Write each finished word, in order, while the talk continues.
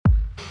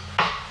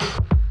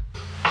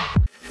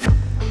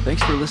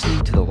Thanks for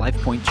listening to the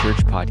LifePoint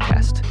Church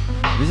podcast.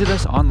 Visit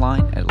us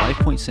online at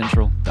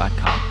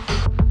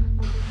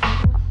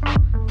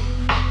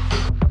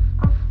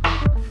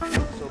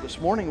lifepointcentral.com. So this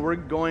morning we're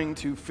going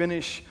to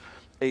finish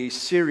a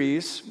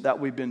series that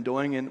we've been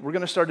doing, and we're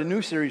going to start a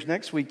new series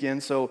next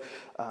weekend. So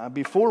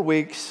be 4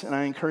 weeks, and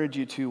I encourage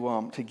you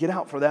to get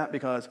out for that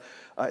because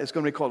it's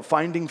going to be called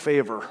Finding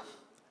Favor.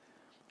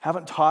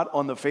 Haven't taught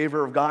on the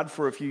favor of God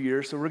for a few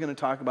years, so we're going to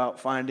talk about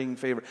finding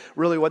favor.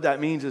 Really what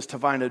that means is to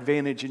find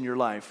advantage in your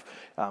life.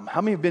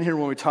 How many have been here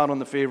when we taught on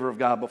the favor of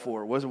God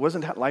before?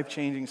 Wasn't that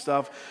life-changing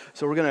stuff?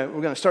 So we're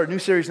going to start a new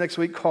series next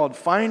week called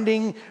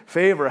Finding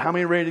Favor. How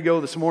many are ready to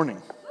go this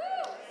morning?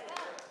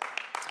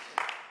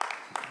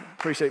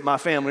 Appreciate my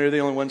family. They're the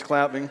only ones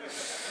clapping.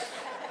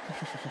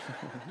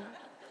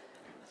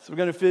 So we're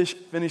going to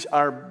finish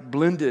our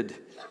blended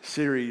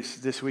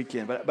series this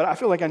weekend. But I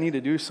feel like I need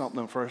to do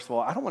something first of all.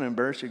 I don't want to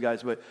embarrass you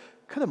guys, but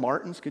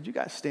could you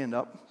guys stand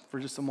up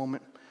for just a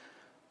moment?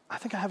 I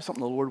think I have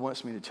something the Lord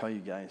wants me to tell you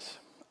guys.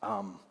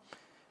 And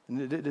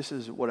this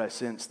is what I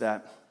sense,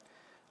 that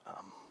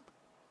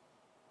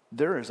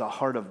there is a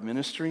heart of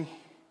ministry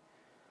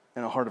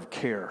and a heart of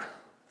care,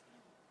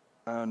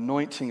 an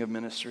anointing of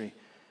ministry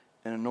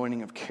and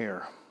anointing of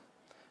care.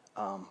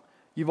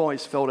 You've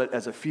always felt it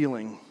as a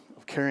feeling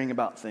of caring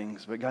about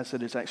things, but God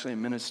said it's actually a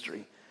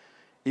ministry.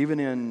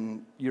 Even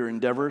in your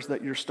endeavors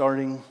that you're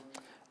starting,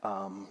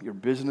 your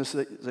business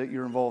that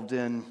you're involved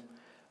in,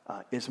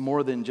 it's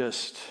more than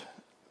just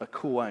a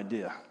cool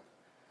idea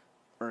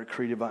or a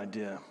creative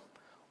idea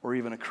or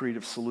even a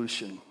creative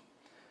solution.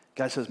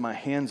 God says, my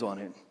hand's on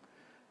it,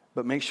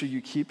 but make sure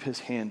you keep his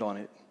hand on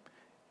it.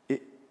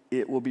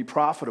 It will be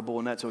profitable,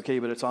 and that's okay,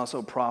 but it's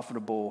also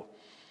profitable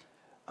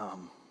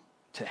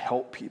to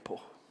help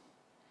people.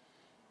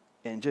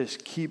 And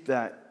just keep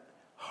that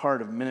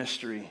heart of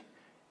ministry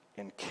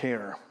and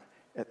care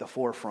at the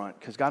forefront,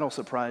 because God will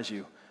surprise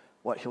you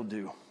what he'll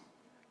do.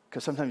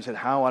 Because sometimes you said,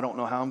 how? I don't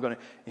know how I'm going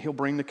to. And he'll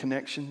bring the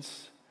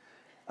connections.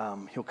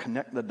 He'll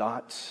connect the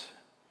dots.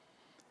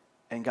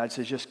 And God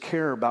says, just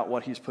care about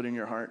what he's put in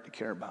your heart to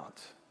care about.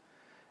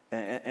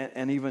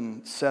 And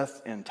even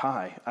Seth and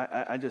Ty,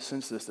 I just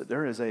sense this, that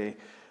there is a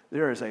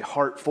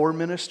heart for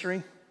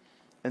ministry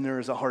and there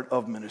is a heart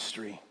of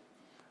ministry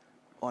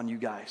on you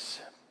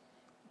guys.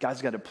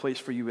 God's got a place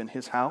for you in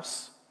his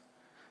house.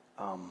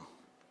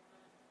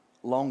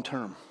 Long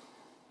term.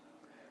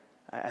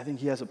 I think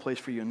he has a place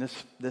for you in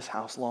this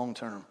house long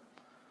term.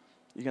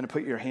 You're going to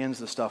put your hands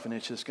to stuff and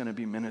it's just going to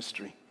be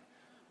ministry.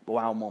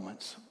 Wow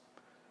moments.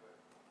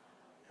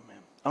 Amen.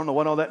 I don't know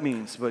what all that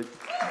means, but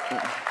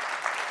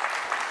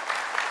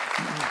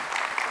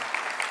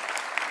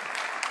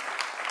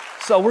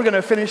so we're going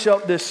to finish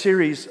up this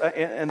series,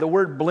 and the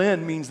word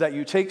blend means that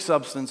you take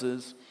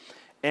substances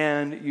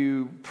and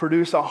you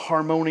produce a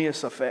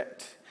harmonious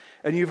effect.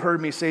 And you've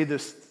heard me say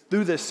this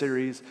through this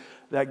series,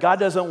 that God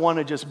doesn't want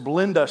to just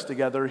blend us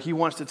together. He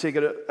wants to take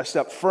it a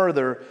step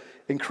further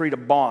and create a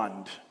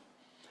bond.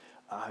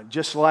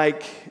 Just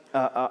like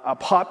a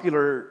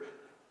popular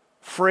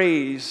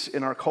phrase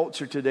in our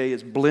culture today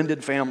is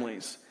blended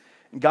families.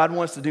 And God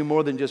wants to do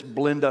more than just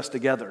blend us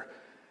together.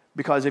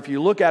 Because if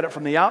you look at it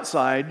from the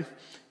outside,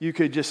 you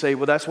could just say,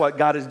 well, that's what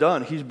God has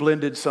done. He's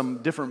blended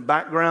some different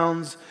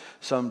backgrounds,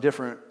 some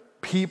different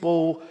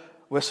people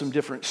with some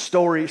different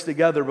stories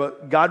together,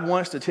 but God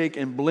wants to take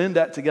and blend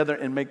that together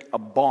and make a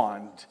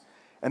bond.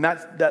 And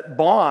that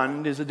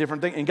bond is a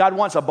different thing. And God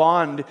wants a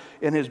bond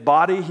in his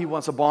body. He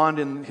wants a bond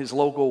in his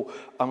local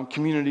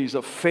communities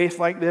of faith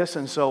like this.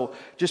 And so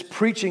just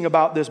preaching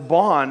about this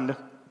bond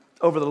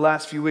over the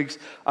last few weeks,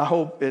 I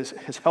hope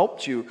has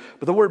helped you.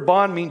 But the word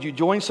bond means you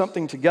join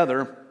something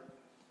together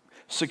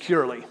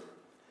securely.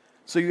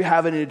 So you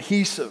have an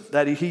adhesive.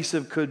 That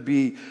adhesive could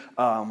be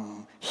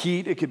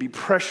heat, it could be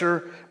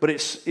pressure, but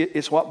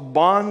it's what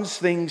bonds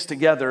things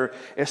together.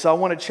 And so I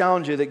want to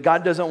challenge you that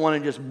God doesn't want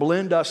to just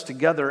blend us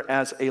together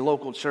as a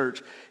local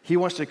church. He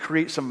wants to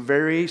create some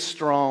very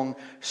strong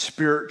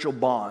spiritual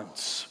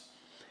bonds.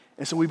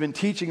 And so we've been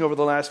teaching over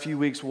the last few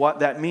weeks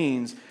what that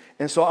means.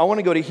 And so I want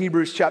to go to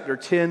Hebrews chapter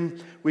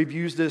 10. We've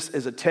used this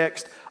as a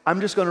text.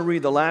 I'm just going to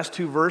read the last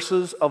 2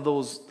 verses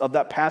of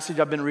that passage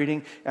I've been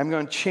reading. I'm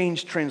going to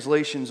change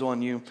translations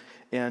on you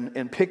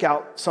and pick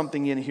out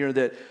something in here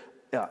that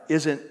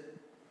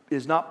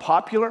is not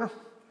popular,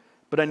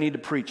 but I need to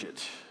preach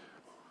it.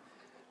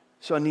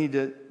 So I need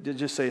to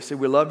just say,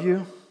 we love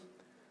you,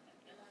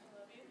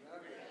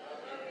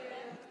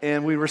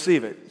 and we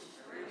receive it.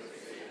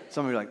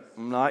 Some of you are like,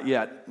 not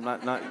yet,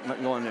 not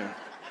going there.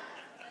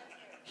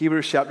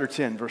 Hebrews chapter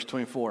 10, verse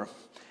 24.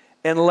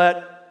 And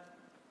let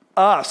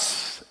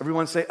us,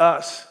 everyone say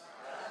us.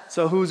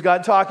 So who's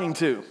God talking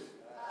to?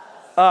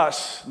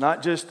 Us,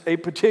 not just a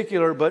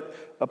particular, but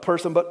a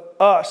person, but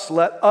us.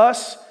 Let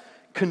us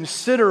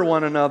consider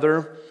one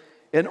another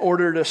in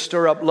order to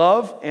stir up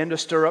love and to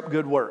stir up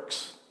good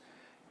works.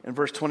 And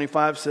verse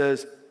 25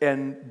 says,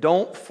 and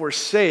don't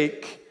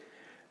forsake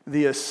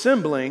the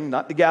assembling,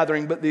 not the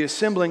gathering, but the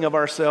assembling of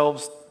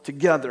ourselves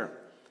together,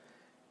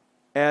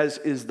 as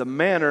is the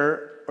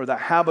manner or the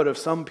habit of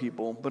some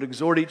people, but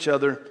exhort each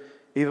other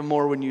even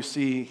more when you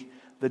see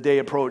the day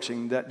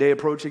approaching. That day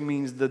approaching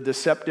means the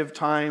deceptive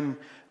time,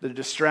 the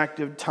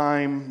distracted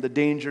time, the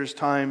dangerous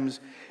times.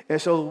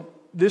 And so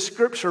this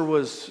scripture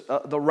was,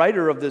 the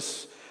writer of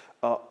this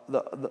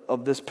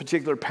of this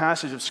particular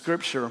passage of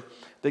scripture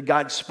that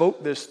God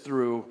spoke this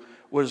through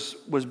was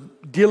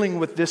dealing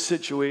with this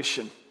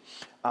situation.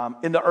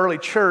 In the early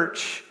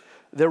church,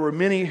 there were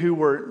many who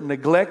were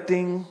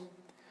neglecting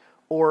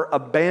or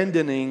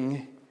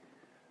abandoning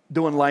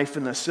doing life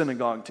in the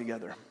synagogue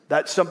together.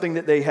 That's something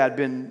that they had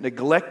been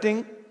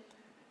neglecting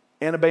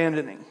and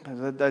abandoning.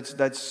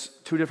 That's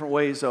two different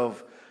ways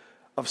of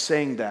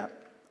saying that.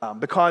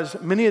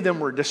 Because many of them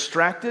were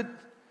distracted,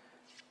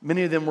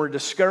 many of them were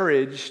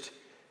discouraged,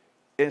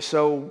 and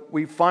so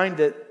we find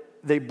that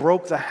they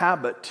broke the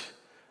habit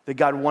that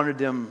God wanted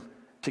them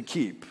to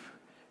keep.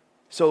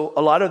 So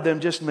a lot of them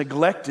just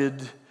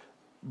neglected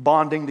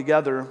bonding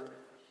together.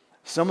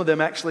 Some of them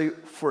actually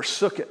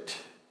forsook it.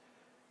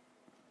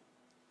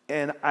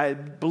 And I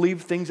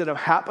believe things that have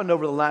happened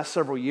over the last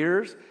several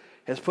years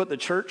has put the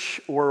church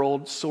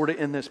world sort of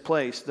in this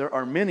place. There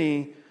are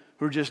many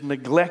who are just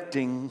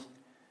neglecting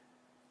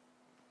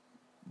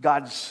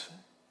God's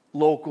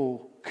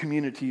local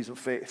communities of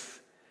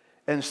faith.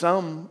 And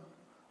some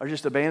are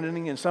just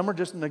abandoning, and some are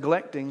just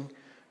neglecting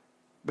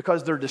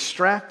because they're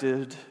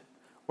distracted,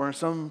 or in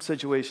some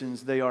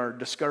situations they are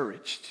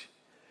discouraged.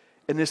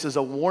 And this is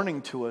a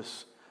warning to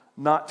us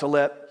not to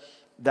let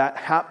that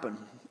happen.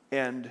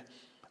 And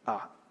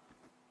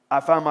I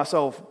found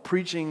myself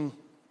preaching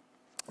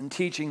and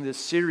teaching this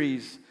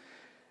series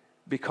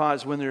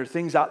because when there are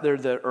things out there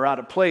that are out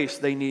of place,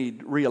 they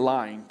need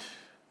realigned.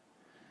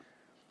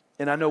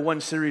 And I know one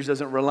series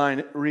doesn't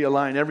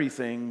realign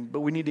everything,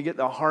 but we need to get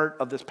the heart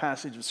of this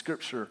passage of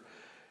Scripture,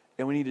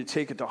 and we need to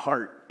take it to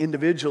heart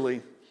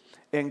individually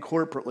and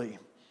corporately,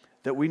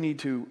 that we need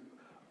to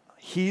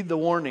heed the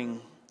warning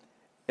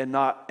and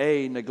not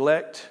A,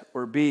 neglect,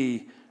 or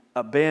B,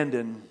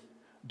 abandon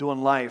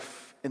doing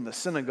life in the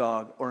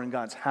synagogue or in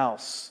God's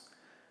house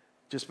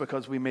just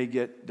because we may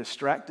get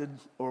distracted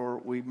or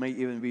we may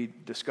even be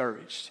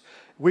discouraged.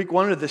 Week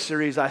 1 of this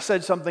series, I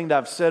said something that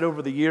I've said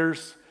over the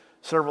years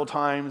several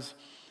times,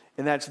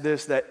 and that's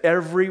this, that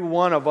every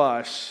one of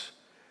us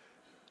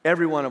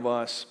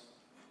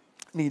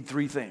need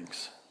 3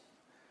 things.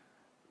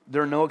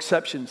 There are no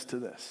exceptions to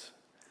this.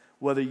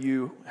 Whether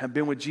you have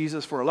been with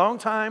Jesus for a long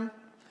time,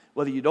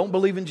 whether you don't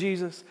believe in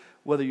Jesus,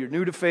 whether you're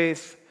new to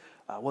faith,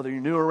 whether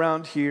you're new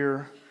around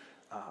here,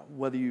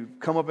 whether you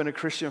come up in a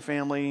Christian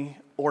family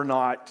or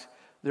not,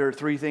 there are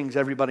 3 things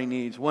everybody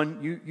needs.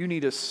 One, you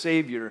need a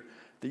Savior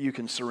that you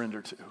can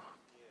surrender to.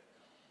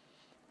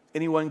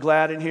 Anyone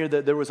glad in here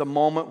that there was a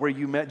moment where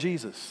you met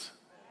Jesus?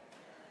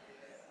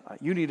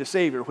 You need a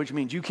Savior, which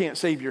means you can't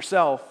save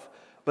yourself,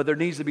 but there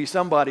needs to be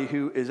somebody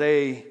who is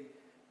A,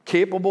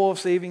 capable of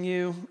saving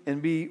you,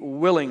 and B,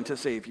 willing to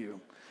save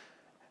you.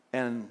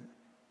 And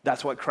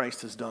that's what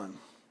Christ has done.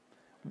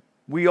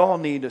 We all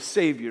need a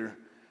Savior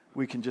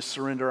we can just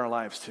surrender our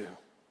lives to.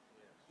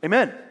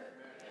 Amen.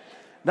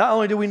 Not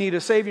only do we need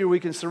a Savior we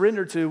can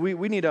surrender to,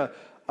 we need a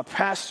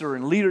pastor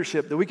and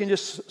leadership that we can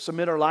just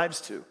submit our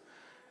lives to.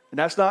 And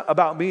that's not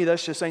about me,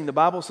 that's just saying the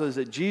Bible says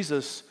that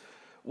Jesus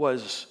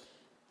was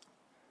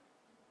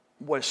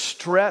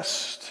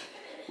stressed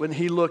when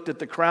he looked at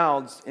the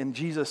crowds, and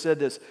Jesus said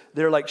this,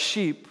 they're like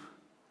sheep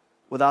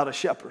without a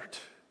shepherd.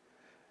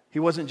 He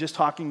wasn't just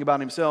talking about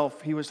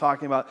himself, he was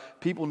talking about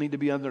people need to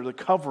be under the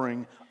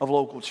covering of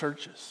local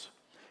churches.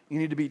 You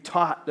need to be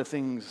taught the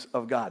things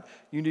of God.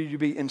 You need to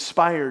be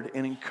inspired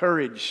and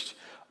encouraged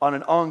on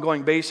an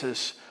ongoing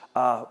basis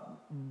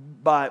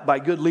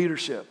by good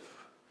leadership.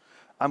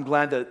 I'm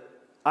glad that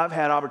I've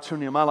had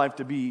opportunity in my life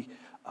to be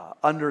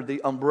under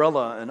the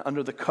umbrella and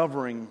under the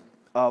covering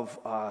of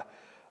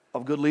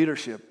good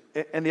leadership.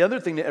 And the other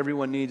thing that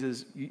everyone needs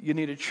is you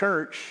need a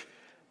church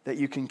that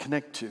you can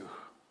connect to.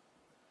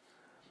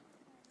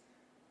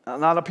 A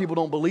lot of people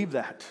don't believe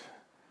that.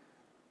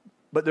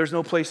 But there's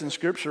no place in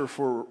Scripture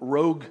for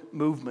rogue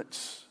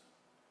movements.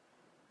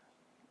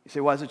 You say,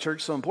 why is the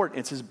church so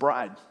important? It's his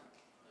bride.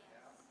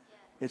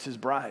 It's his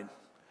bride.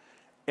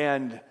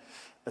 And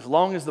as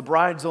long as the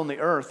bride's on the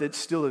earth, it's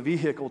still a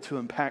vehicle to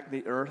impact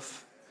the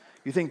earth.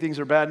 You think things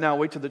are bad now,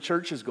 wait till the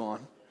church is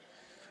gone.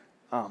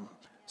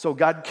 So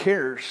God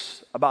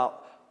cares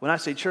about, when I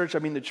say church, I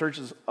mean the church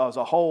as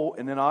a whole,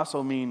 and then I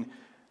also mean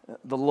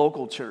the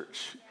local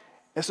church.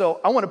 And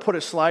so I want to put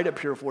a slide up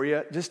here for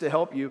you just to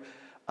help you.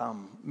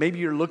 Maybe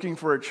you're looking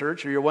for a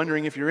church, or you're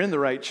wondering if you're in the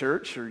right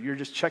church, or you're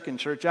just checking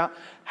church out.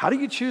 How do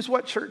you choose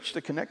what church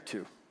to connect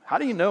to? How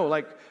do you know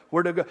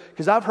where to go?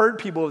 Because I've heard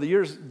people over the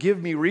years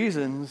give me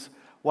reasons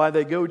why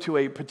they go to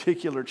a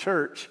particular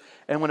church.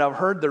 And when I've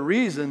heard the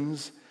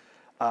reasons,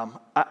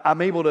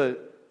 I'm able to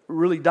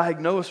really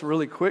diagnose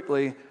really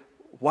quickly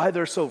why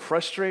they're so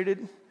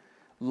frustrated,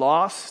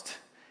 lost,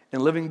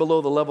 and living below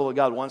the level that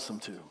God wants them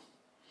to.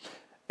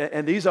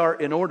 And these are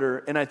in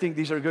order, and I think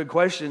these are good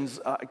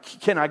questions.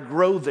 Can I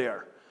grow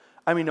there?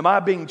 I mean, am I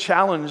being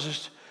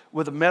challenged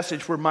with a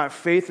message where my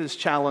faith is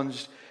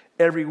challenged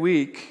every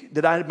week,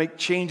 that I make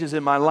changes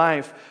in my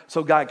life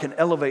so God can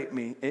elevate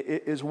me?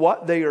 Is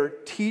what they are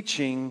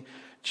teaching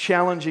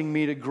challenging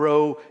me to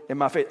grow in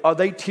my faith? Are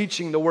they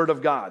teaching the Word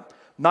of God?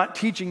 Not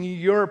teaching you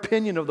your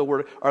opinion of the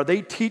Word. Are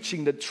they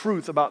teaching the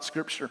truth about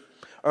Scripture?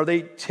 Are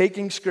they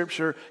taking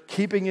Scripture,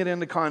 keeping it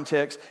into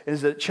context?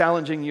 Is it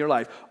challenging your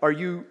life?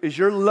 Is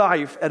your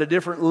life at a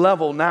different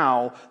level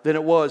now than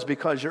it was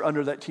because you're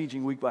under that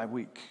teaching week by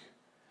week?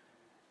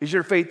 Is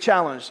your faith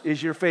challenged?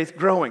 Is your faith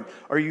growing?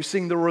 Are you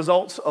seeing the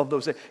results of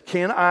those things?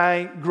 Can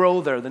I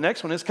grow there? The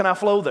next one is, can I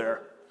flow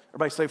there?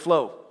 Everybody say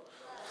flow.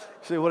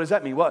 So what does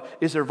that mean? What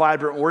is there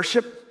vibrant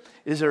worship?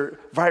 Is there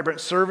vibrant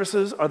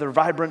services? Are there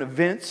vibrant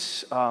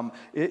events?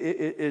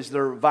 Is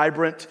there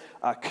vibrant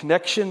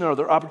connection? Are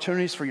there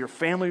opportunities for your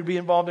family to be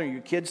involved in? Are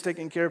your kids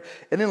taken care of?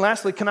 And then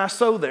lastly, can I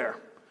sow there?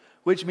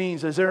 Which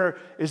means, is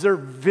there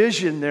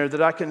vision there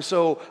that I can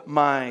sow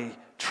my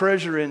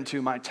treasure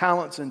into, my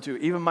talents into,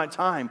 even my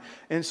time?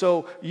 And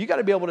so you got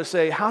to be able to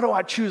say, how do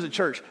I choose a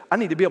church? I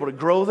need to be able to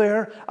grow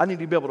there. I need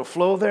to be able to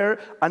flow there.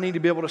 I need to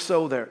be able to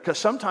sow there. Because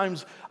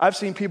sometimes I've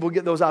seen people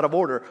get those out of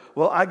order.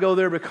 Well, I go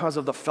there because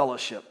of the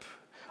fellowship.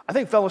 I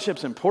think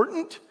fellowship's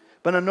important,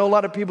 but I know a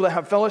lot of people that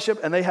have fellowship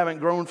and they haven't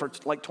grown for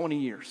like 20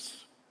 years.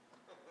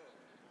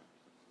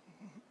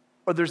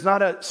 Or there's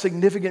not a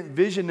significant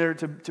vision there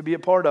to be a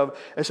part of.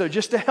 And so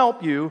just to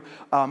help you,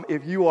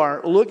 if you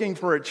are looking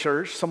for a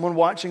church, someone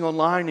watching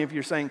online, if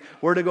you're saying,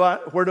 where do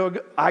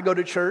I go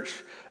to church?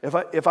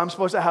 If I'm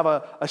supposed to have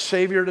a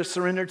Savior to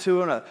surrender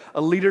to and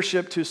a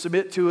leadership to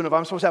submit to, and if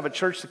I'm supposed to have a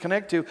church to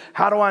connect to,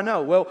 how do I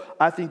know? Well,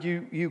 I think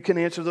you can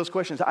answer those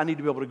questions. I need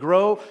to be able to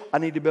grow, I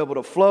need to be able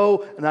to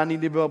flow, and I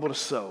need to be able to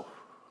sow.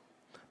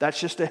 That's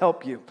just to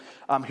help you.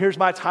 Here's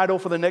my title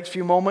for the next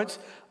few moments.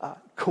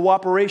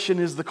 Cooperation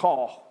is the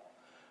call.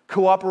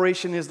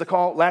 Cooperation is the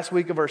call. Last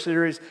week of our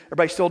series,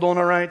 everybody still doing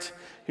all right?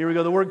 Here we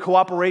go. The word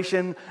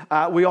cooperation,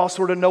 we all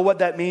sort of know what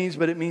that means,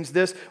 but it means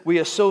this. We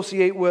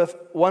associate with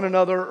one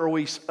another, or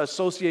we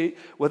associate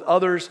with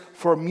others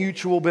for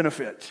mutual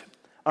benefit.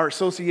 Our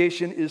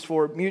association is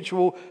for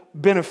mutual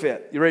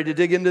benefit. You ready to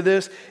dig into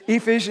this?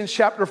 Ephesians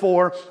chapter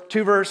 4,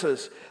 2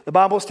 verses. The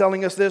Bible's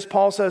telling us this.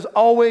 Paul says,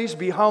 always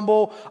be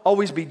humble,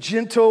 always be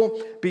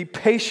gentle, be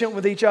patient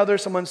with each other.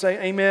 Someone say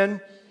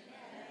amen.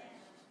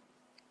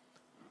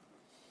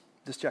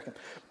 Just checking.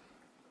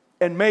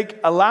 And make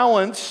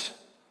allowance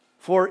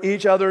for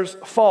each other's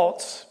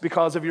faults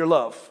because of your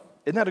love.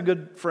 Isn't that a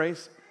good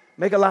phrase?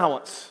 Make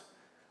allowance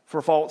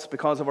for faults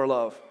because of our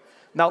love.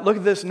 Now look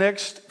at this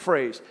next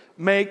phrase.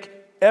 Make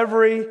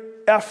every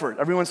effort.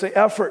 Everyone say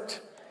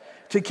effort.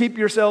 To keep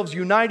yourselves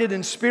united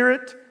in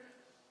spirit,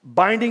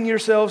 binding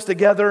yourselves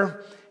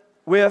together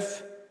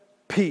with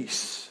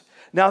peace.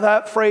 Now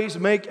that phrase,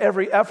 make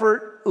every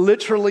effort,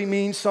 literally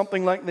means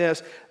something like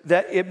this,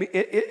 that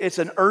it's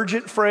an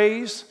urgent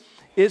phrase.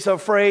 It's a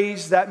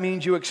phrase that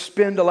means you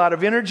expend a lot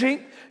of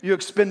energy, you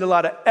expend a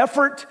lot of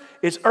effort,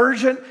 it's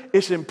urgent,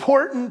 it's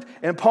important,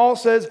 and Paul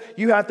says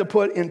you have to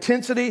put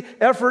intensity,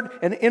 effort,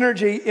 and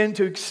energy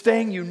into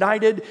staying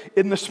united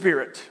in the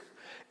Spirit.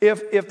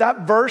 If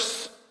that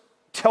verse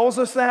tells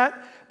us that,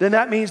 then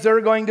that means there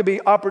are going to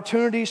be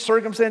opportunities,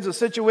 circumstances,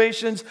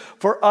 situations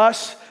for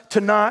us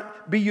to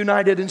not be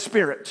united in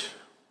spirit.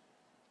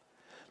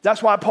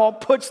 That's why Paul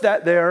puts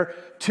that there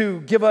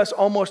to give us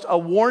almost a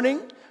warning,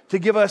 to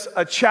give us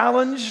a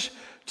challenge,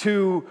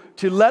 to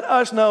let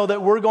us know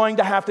that we're going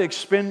to have to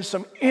expend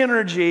some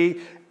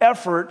energy,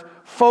 effort,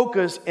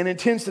 focus, and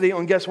intensity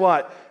on, guess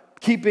what?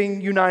 Keeping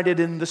united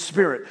in the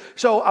Spirit.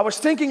 So I was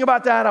thinking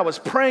about that. I was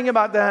praying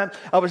about that.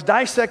 I was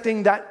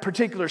dissecting that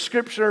particular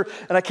scripture,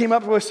 and I came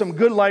up with some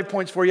good life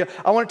points for you.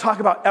 I want to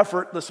talk about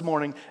effort this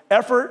morning.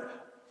 Effort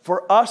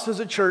for us as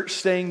a church,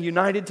 staying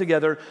united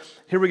together.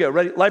 Here we go.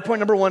 Ready? Life point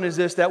number 1 is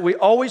this, that we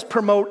always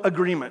promote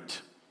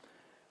agreement.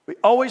 We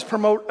always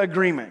promote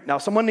agreement. Now,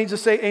 someone needs to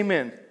say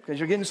amen, because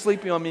you're getting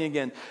sleepy on me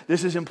again.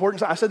 This is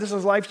important. I said this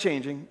is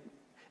life-changing.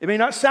 It may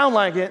not sound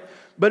like it,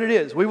 but it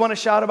is. We want to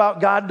shout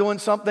about God doing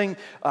something,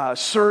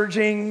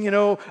 surging,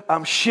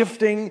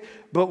 shifting.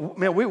 But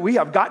man, we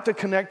have got to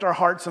connect our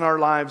hearts and our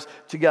lives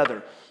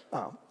together.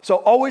 So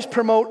always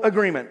promote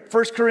agreement.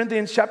 1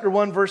 Corinthians chapter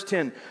 1, verse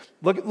 10.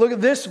 Look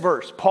at this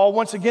verse. Paul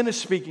once again is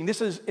speaking.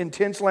 This is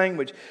intense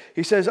language.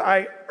 He says,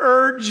 I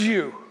urge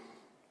you,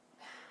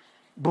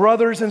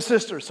 brothers and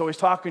sisters. So he's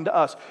talking to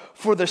us.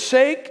 For the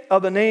sake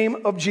of the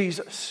name of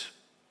Jesus.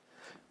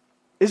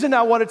 Isn't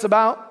that what it's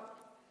about?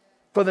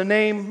 For the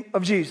name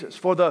of Jesus.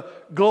 For the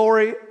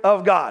glory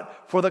of God.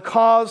 For the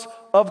cause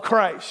of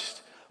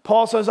Christ.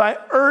 Paul says, I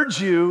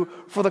urge you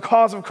for the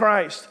cause of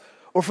Christ.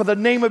 Or for the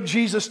name of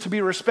Jesus to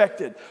be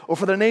respected, or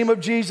for the name of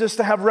Jesus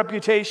to have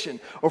reputation,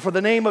 or for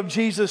the name of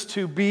Jesus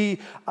to be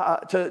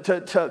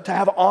to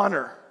have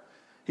honor.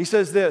 He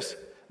says this,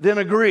 then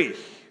agree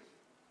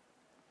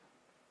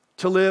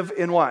to live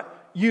in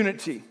what?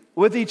 Unity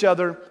with each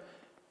other.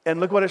 And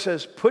look what it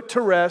says, put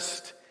to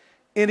rest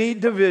any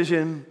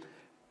division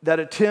that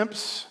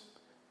attempts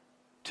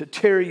to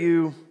tear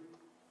you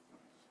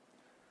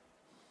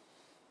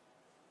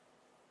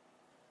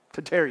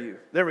to tear you.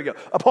 There we go.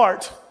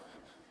 Apart.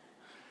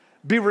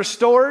 Be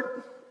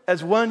restored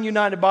as one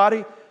united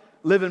body.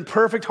 Live in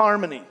perfect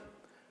harmony.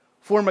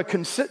 Form a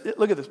consistent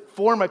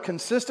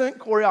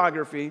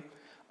choreography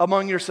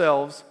among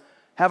yourselves.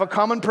 Have a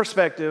common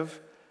perspective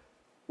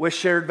with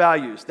shared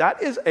values.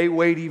 That is a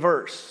weighty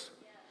verse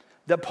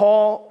that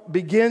Paul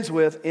begins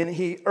with, and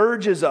he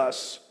urges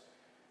us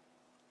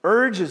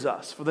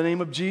for the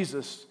name of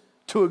Jesus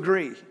to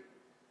agree.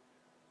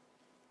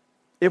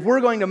 If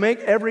we're going to make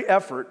every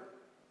effort,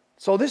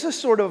 so this is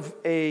sort of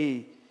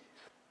a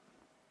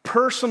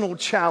personal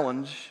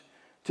challenge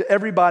to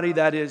everybody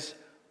that is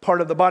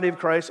part of the body of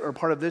Christ or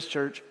part of this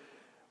church.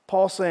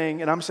 Paul's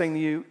saying, and I'm saying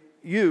to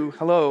you,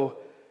 hello,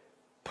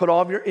 put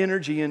all of your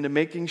energy into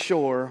making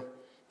sure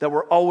that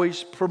we're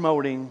always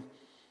promoting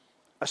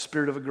a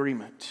spirit of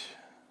agreement.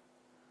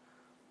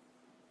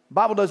 The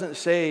Bible doesn't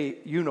say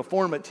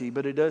uniformity,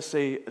 but it does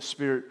say a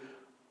spirit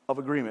of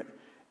agreement.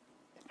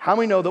 How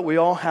many know that we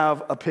all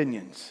have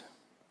opinions?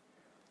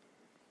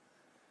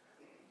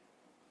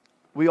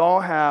 We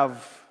all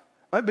have,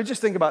 but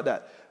just think about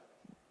that.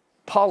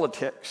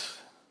 Politics.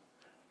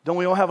 Don't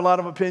we all have a lot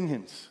of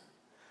opinions?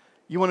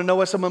 You want to know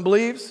what someone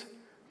believes?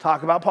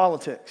 Talk about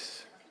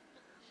politics.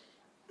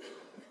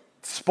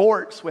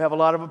 Sports, we have a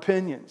lot of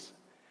opinions.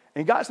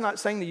 And God's not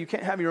saying that you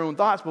can't have your own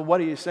thoughts, but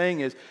what He is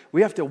saying is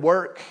we have to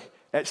work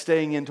at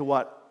staying into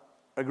what?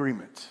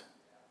 Agreement.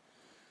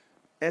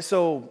 And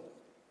so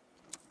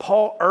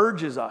Paul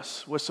urges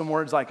us with some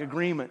words like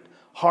agreement,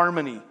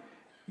 harmony,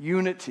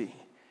 unity.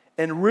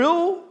 And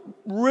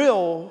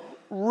real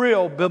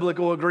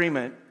biblical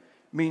agreement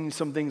means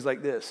some things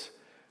like this.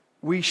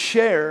 We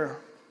share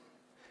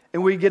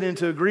and we get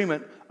into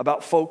agreement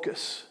about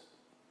focus.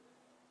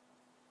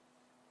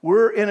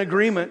 We're in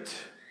agreement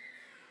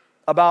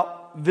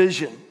about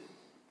vision.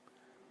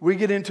 We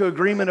get into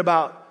agreement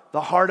about the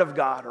heart of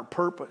God or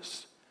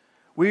purpose.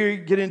 We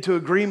get into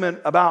agreement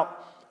about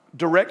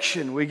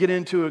direction. We get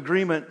into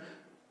agreement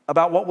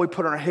about what we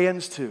put our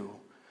hands to.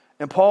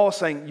 And Paul is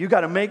saying, you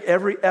got to make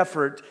every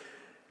effort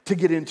to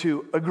get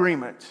into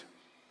agreement.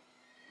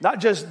 Not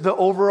just the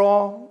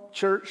overall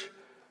church,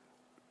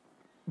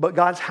 but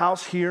God's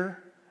house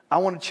here. I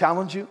want to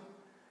challenge you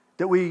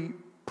that we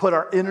put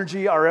our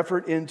energy, our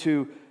effort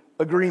into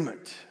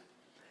agreement.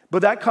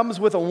 But that comes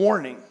with a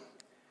warning.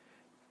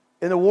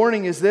 And the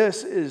warning is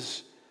this,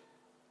 is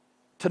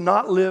to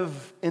not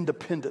live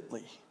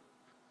independently.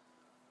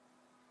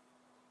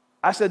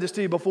 I said this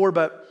to you before,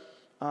 but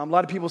a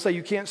lot of people say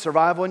you can't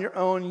survive on your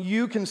own.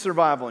 You can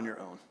survive on your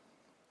own.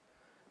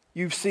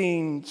 You've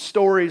seen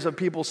stories of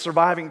people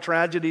surviving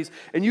tragedies,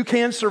 and you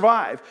can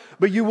survive,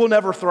 but you will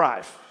never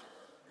thrive.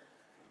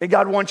 And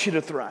God wants you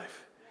to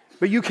thrive,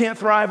 but you can't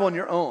thrive on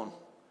your own.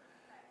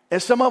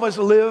 And some of us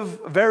live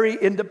very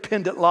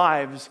independent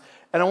lives,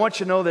 and I want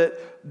you to know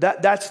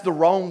that's the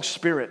wrong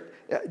spirit.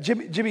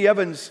 Jimmy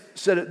Evans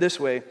said it this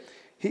way.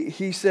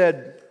 He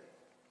said,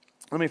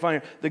 let me find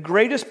it. The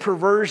greatest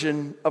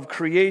perversion of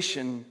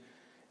creation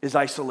is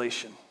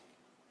isolation.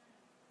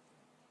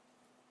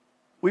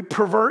 We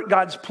pervert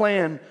God's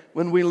plan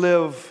when we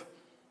live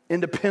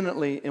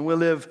independently and we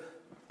live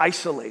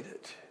isolated.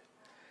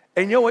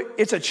 And you know what?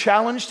 It's a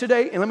challenge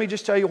today. And let me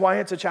just tell you why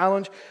it's a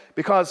challenge.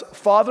 Because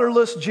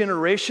fatherless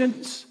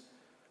generations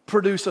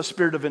produce a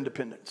spirit of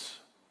independence.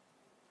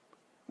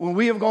 When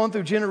we have gone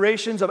through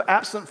generations of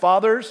absent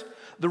fathers,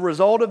 the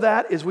result of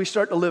that is we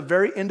start to live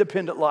very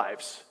independent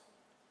lives.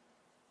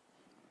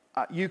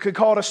 You could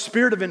call it a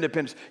spirit of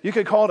independence. You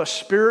could call it a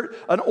spirit,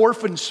 an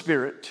orphan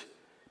spirit.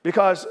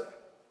 Because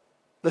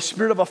the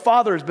spirit of a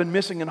father has been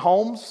missing in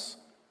homes.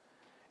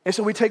 And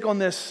so we take on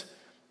this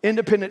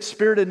independent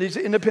spirit, and these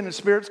independent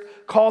spirits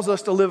cause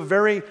us to live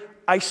very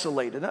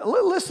isolated. Now,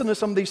 listen to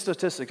some of these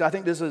statistics. I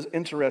think this is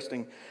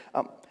interesting.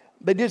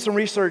 They did some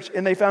research,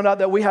 and they found out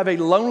that we have a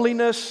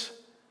loneliness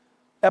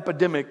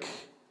epidemic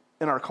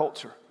in our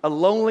culture. A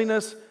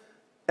loneliness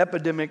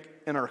epidemic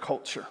in our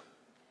culture.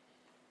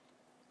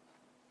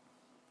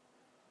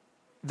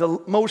 The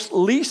most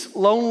least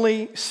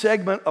lonely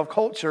segment of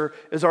culture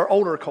is our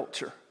older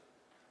culture.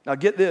 Now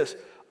get this,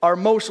 our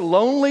most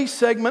lonely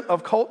segment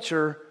of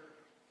culture,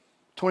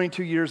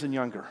 22 years and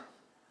younger.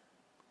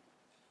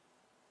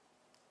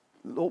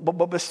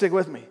 But stick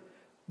with me.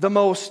 The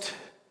most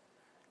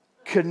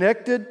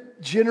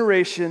connected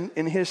generation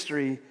in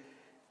history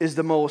is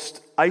the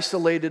most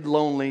isolated,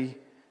 lonely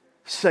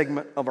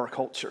segment of our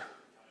culture.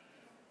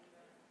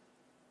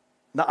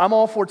 Now, I'm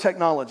all for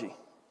technology.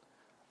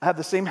 I have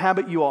the same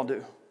habit you all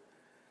do.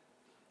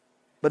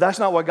 But that's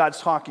not what God's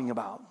talking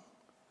about,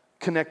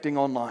 connecting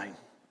online.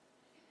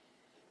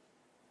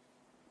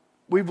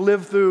 We've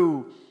lived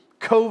through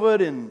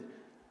COVID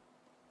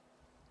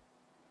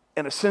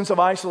and a sense of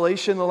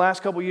isolation the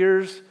last couple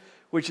years,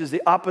 which is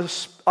the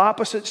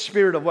opposite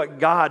spirit of what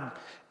God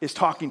is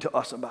talking to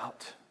us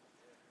about.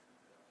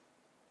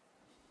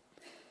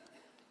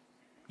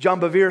 John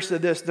Bevere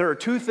said this, there are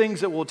two things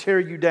that will tear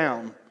you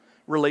down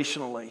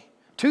relationally.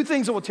 Two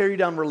things that will tear you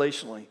down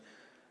relationally.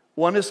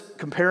 One is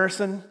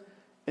comparison,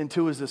 and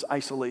two is this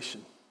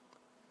isolation.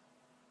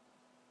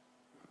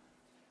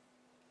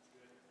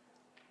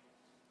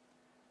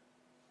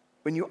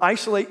 When you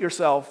isolate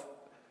yourself,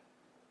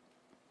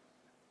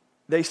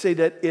 they say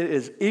that it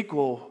is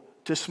equal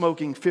to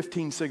smoking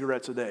 15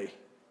 cigarettes a day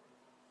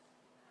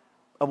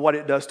of what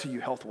it does to you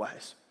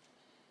health-wise.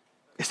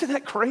 Isn't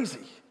that crazy?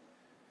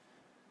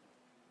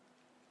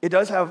 It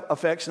does have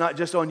effects not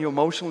just on you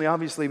emotionally,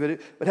 obviously, but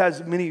it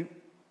has many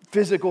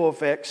physical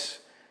effects.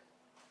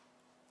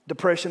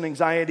 Depression,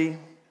 anxiety,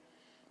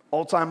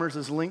 Alzheimer's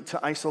is linked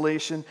to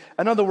isolation.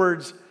 In other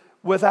words,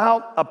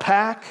 without a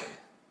pack,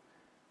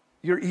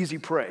 you're easy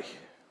prey.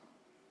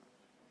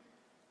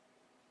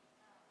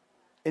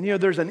 And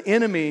there's an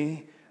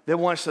enemy that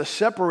wants to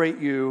separate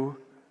you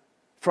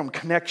from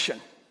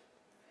connection.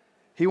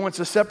 He wants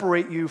to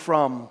separate you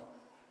from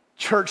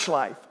church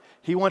life.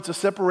 He wants to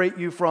separate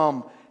you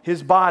from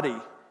his body,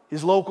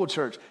 his local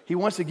church. He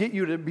wants to get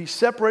you to be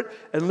separate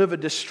and live a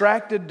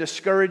distracted,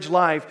 discouraged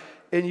life,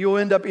 and you'll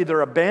end up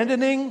either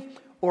abandoning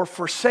or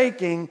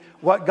forsaking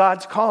what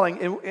God's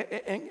calling.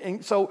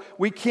 And so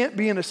we can't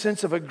be in a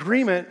sense of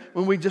agreement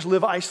when we just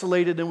live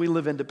isolated and we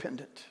live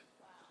independent.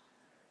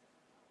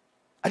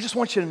 I just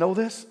want you to know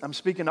this. I'm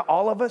speaking to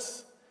all of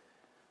us.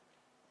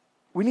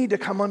 We need to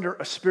come under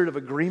a spirit of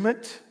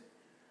agreement,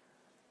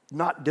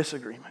 not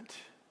disagreement.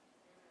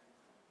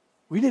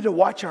 We need to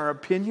watch our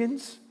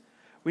opinions.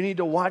 We need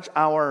to watch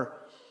our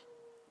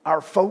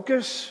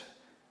focus.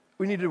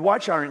 We need to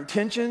watch our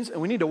intentions,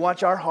 and we need to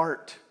watch our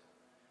heart.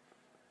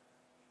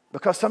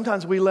 Because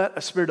sometimes we let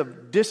a spirit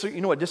of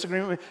you know what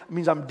disagreement means? It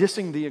means I'm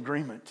dissing the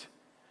agreement.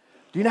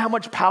 Do you know how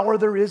much power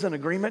there is in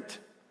agreement?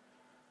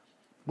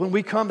 When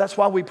we come, that's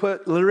why we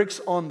put lyrics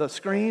on the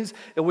screens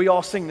and we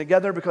all sing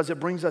together, because it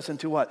brings us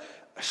into what?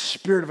 A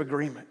spirit of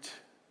agreement.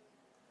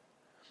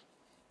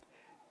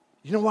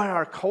 You know why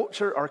our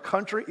culture, our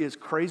country is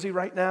crazy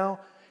right now?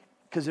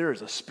 Because there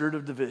is a spirit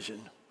of division.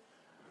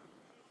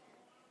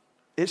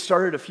 It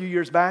started a few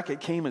years back. It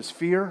came as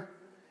fear,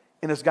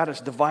 and it's got us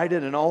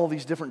divided in all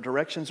these different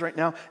directions right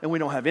now, and we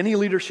don't have any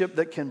leadership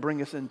that can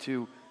bring us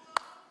into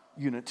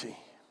unity.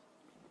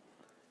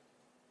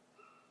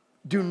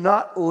 Do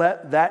not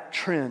let that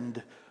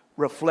trend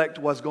reflect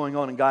what's going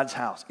on in God's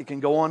house. It can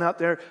go on out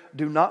there.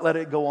 Do not let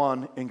it go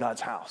on in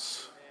God's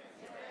house.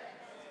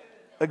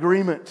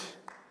 Agreement.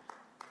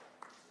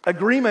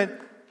 Agreement.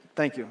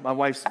 Thank you. My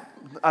wife's,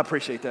 I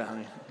appreciate that,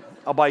 honey.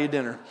 I'll buy you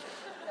dinner.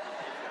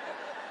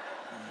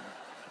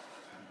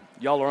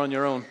 Y'all are on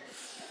your own.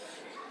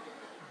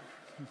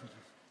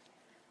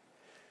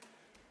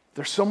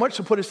 There's so much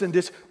to put us in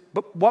this.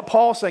 But what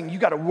Paul's saying, you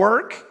got to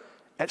work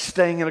at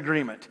staying in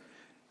agreement.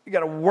 You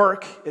got to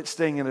work at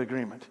staying in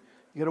agreement.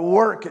 You got to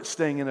work at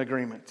staying in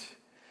agreement.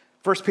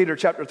 1 Peter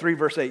chapter 3,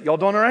 verse 8. Y'all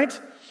doing all right?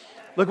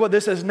 Look what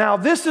this says. Now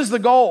this is the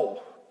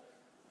goal.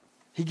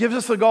 He gives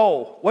us the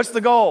goal. What's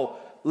the goal?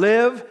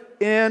 Live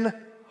in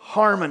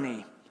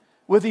harmony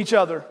with each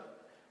other.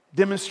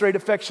 Demonstrate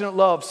affectionate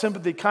love,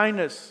 sympathy,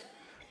 kindness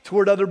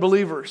toward other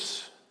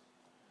believers.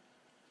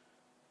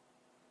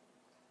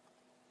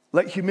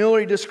 Let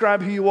humility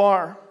describe who you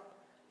are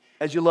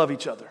as you love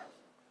each other.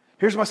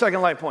 Here's my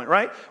second life point,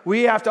 right?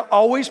 We have to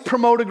always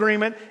promote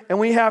agreement, and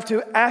we have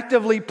to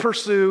actively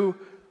pursue,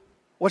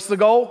 what's the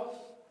goal?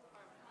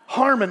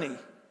 Harmony.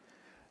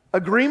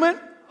 Agreement,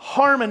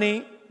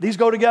 harmony, these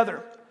go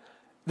together.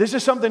 This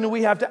is something that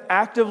we have to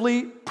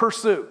actively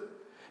pursue.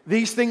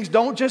 These things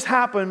don't just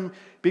happen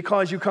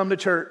because you come to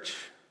church.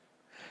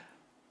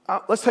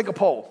 Let's take a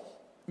poll.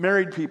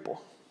 Married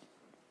people.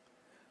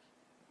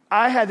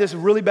 I had this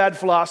really bad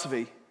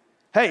philosophy.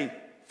 Hey,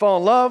 fall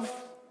in love,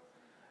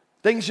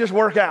 things just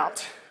work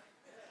out.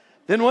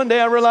 Then one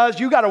day I realized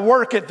you got to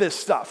work at this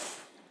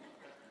stuff.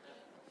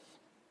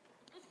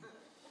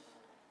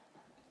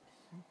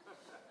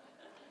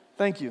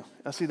 Thank you.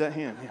 I see that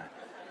hand. Yeah.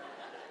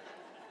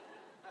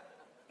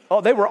 Oh,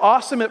 they were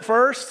awesome at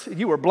first.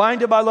 You were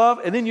blinded by love,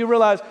 and then you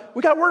realize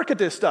we got to work at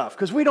this stuff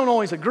because we don't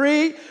always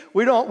agree.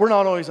 We're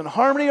not always in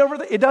harmony over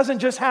it. It doesn't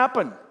just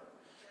happen.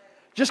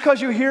 Just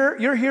because you're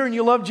here and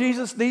you love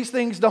Jesus, these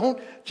things don't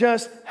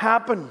just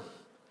happen.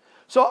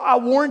 So I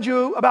warned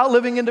you about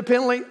living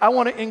independently. I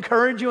want to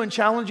encourage you and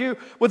challenge you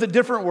with a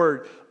different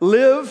word.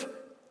 Live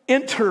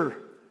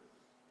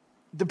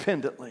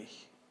interdependently.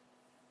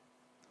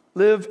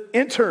 Live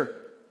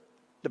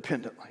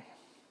interdependently.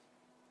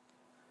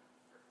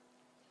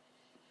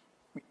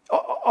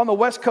 On the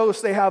West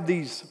Coast, they have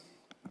these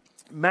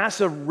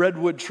massive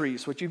redwood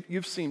trees, which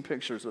you've seen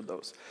pictures of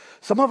those.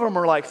 Some of them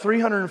are like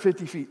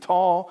 350 feet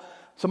tall.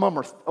 Some of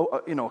them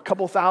are, a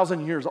couple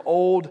thousand years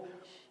old.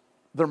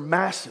 They're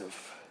massive.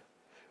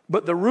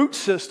 But the root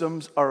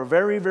systems are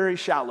very, very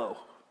shallow.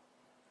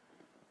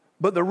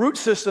 But the root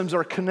systems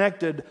are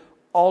connected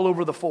all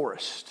over the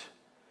forest.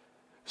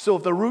 So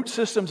if the root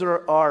systems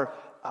are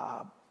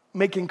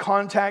making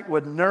contact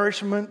with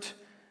nourishment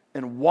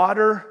and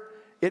water,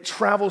 it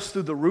travels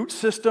through the root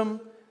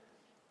system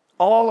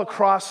all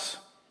across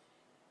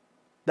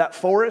that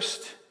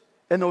forest,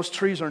 and those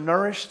trees are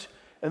nourished,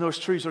 and those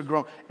trees are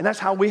grown. And that's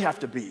how we have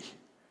to be.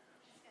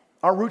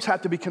 Our roots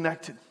have to be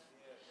connected.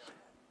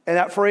 And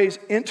that phrase,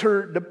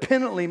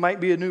 interdependently, might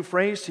be a new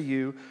phrase to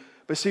you.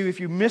 But see, if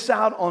you miss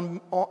out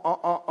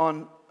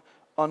on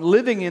on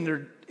living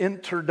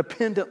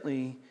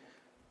interdependently,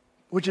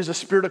 which is a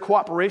spirit of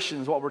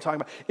cooperation is what we're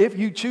talking about. If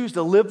you choose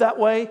to live that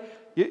way,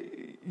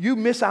 you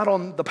miss out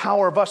on the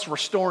power of us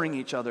restoring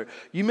each other.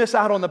 You miss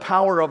out on the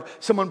power of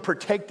someone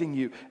protecting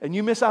you. And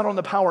you miss out on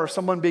the power of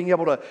someone being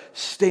able to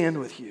stand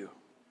with you.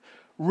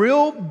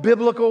 Real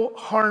biblical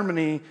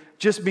harmony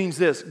just means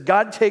this.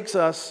 God takes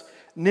us,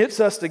 knits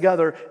us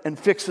together, and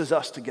fixes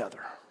us together.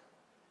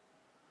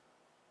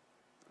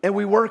 And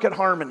we work at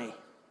harmony.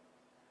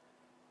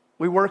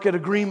 We work at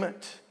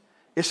agreement.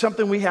 It's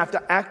something we have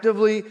to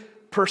actively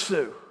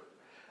pursue.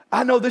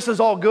 I know this is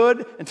all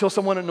good until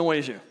someone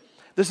annoys you.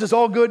 This is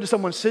all good until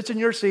someone sits in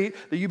your seat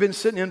that you've been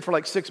sitting in for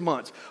like 6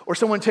 months. Or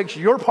someone takes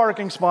your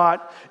parking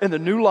spot in the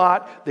new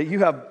lot that you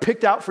have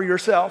picked out for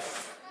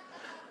yourself.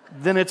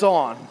 Then it's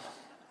on.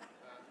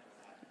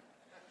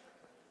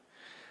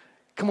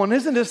 Come on,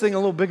 isn't this thing a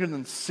little bigger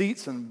than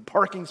seats and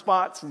parking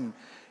spots? And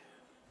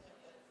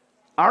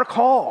our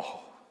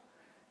call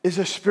is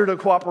a spirit of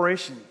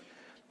cooperation.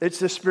 It's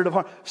the spirit of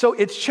harmony. So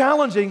it's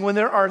challenging when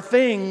there are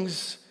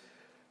things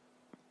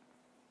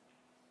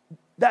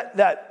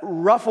that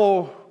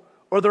ruffle,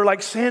 or they're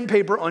like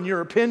sandpaper on your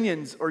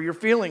opinions or your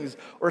feelings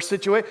or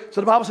situation.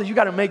 So the Bible says you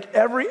got to make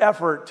every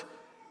effort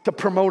to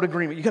promote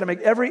agreement. You got to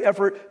make every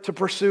effort to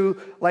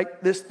pursue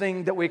like this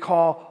thing that we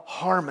call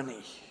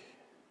harmony.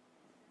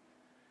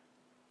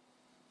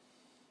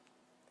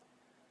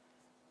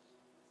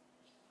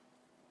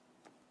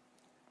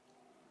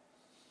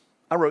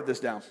 I wrote this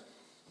down.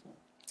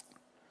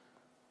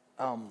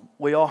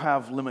 We all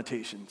have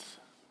limitations.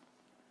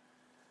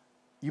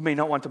 You may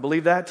not want to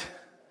believe that.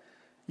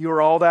 You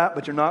are all that,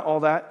 but you're not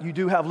all that. You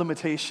do have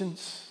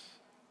limitations.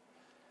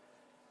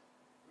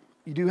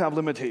 You do have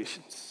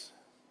limitations.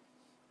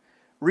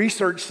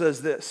 Research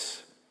says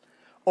this.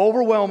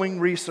 Overwhelming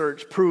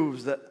research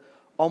proves that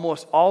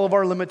almost all of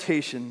our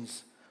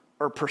limitations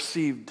are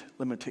perceived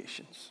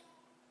limitations.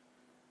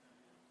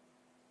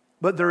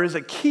 But there is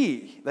a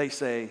key, they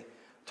say,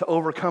 to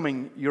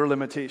overcoming your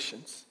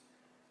limitations.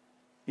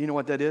 You know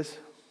what that is?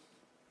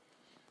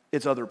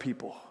 It's other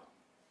people.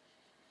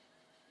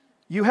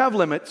 You have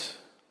limits.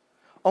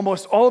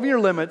 Almost all of your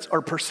limits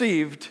are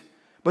perceived,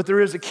 but there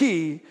is a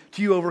key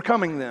to you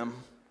overcoming them.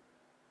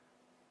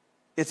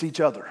 It's each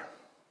other.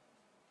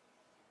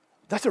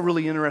 That's a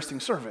really interesting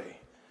survey.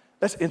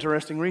 That's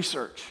interesting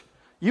research.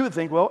 You would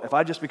think, well, if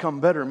I just become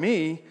better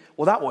me,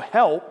 well, that will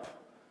help.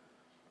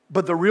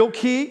 But the real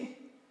key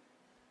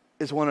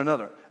is one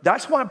another.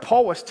 That's why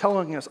Paul was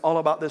telling us all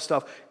about this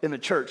stuff in the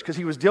church, because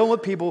he was dealing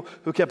with people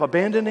who kept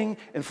abandoning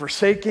and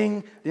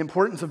forsaking the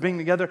importance of being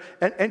together.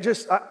 And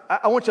just,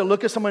 I want you to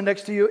look at someone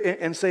next to you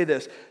and say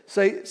this.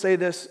 Say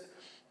this.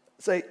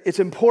 Say, it's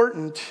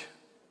important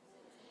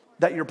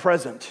that you're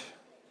present.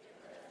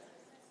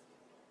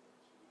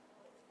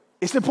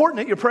 It's important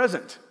that you're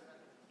present.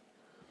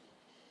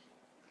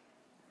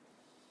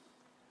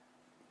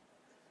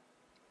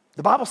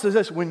 The Bible says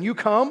this, when you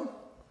come,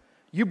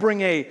 you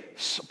bring a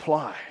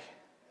supply.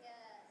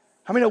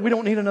 How many know we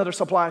don't need another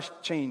supply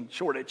chain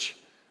shortage?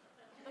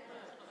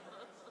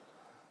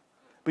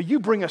 But you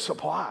bring a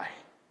supply.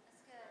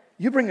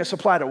 You bring a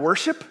supply to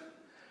worship.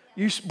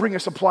 You bring a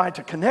supply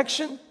to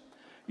connection.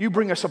 You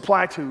bring a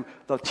supply to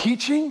the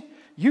teaching.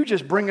 You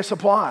just bring a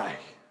supply.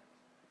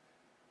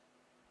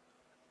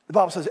 The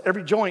Bible says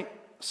every joint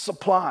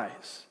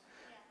supplies.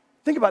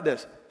 Think about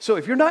this. So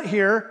if you're not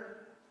here,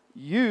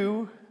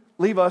 you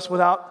leave us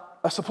without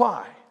a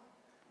supply.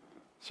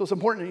 So it's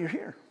important that you're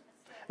here.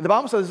 And the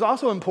Bible says it's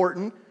also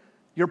important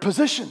your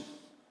position.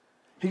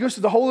 He goes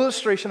through the whole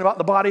illustration about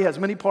the body has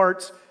many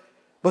parts,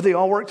 but they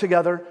all work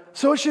together.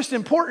 So it's just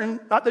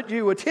important, not that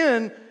you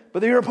attend,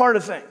 but that you're a part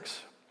of things.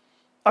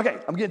 Okay,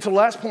 I'm getting to the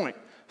last point.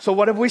 So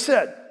what have we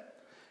said?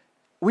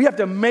 We have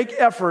to make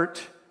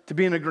effort to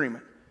be in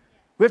agreement.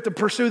 We have to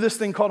pursue this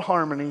thing called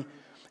harmony.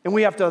 And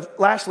we have to,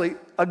 lastly,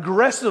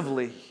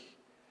 aggressively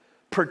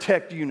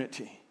protect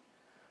unity.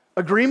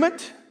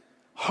 Agreement,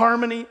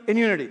 harmony, and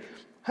unity.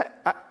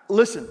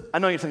 Listen, I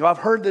know you're thinking, I've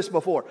heard this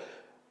before.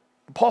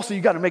 Paul said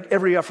you got to make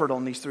every effort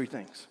on these three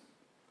things.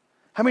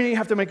 How many of you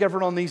have to make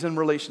effort on these in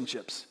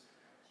relationships,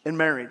 in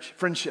marriage,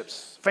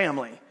 friendships,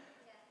 family?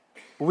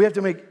 But we have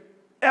to make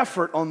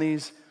effort on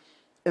these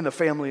in the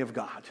family of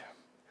God.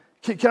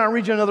 Can I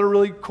read you another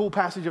really cool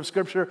passage of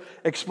Scripture,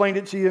 explain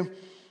it to you,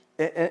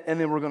 and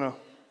then we're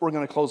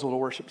gonna close with a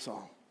worship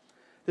song.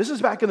 This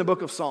is back in the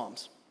book of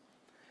Psalms.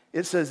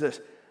 It says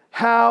this,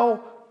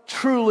 how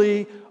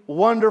truly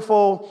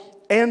wonderful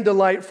and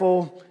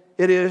delightful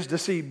it is to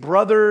see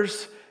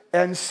brothers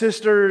and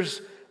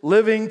sisters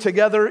living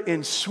together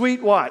in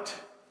sweet what?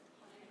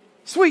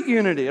 Sweet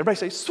unity. Everybody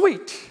say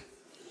sweet.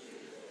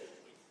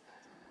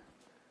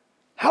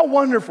 How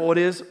wonderful it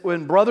is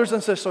when brothers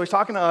and sisters, so he's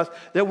talking to us,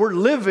 that we're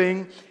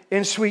living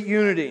in sweet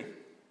unity.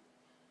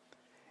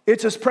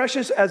 It's as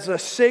precious as the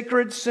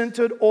sacred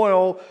scented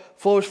oil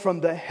flows from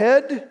the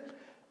head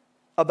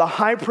of the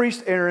high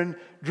priest Aaron,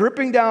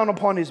 dripping down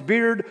upon his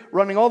beard,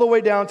 running all the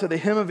way down to the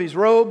hem of his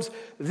robes.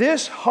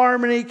 This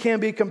harmony can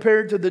be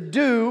compared to the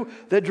dew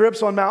that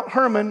drips on Mount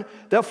Hermon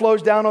that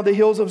flows down on the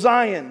hills of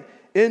Zion.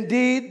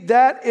 Indeed,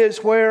 that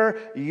is where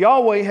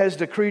Yahweh has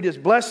decreed his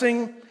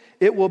blessing.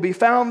 It will be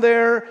found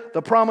there.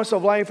 The promise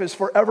of life is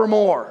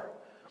forevermore.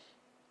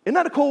 Isn't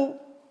that a cool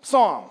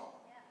psalm?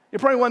 You're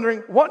probably wondering,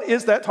 what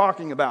is that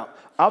talking about?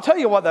 I'll tell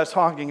you what that's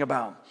talking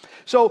about.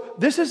 So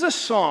this is a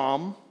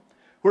psalm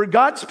where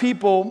God's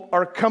people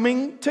are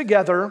coming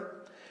together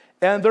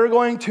and they're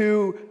going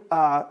to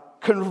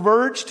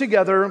converge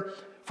together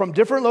from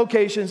different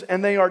locations,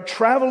 and they are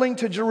traveling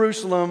to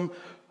Jerusalem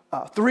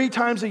 3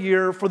 times a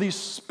year for these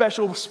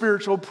special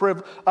spiritual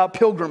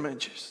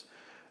pilgrimages.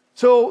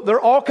 So they're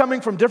all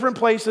coming from different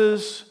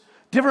places,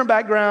 different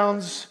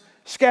backgrounds,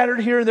 scattered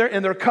here and there,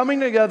 and they're coming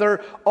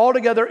together, all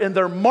together, and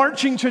they're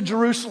marching to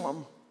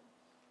Jerusalem.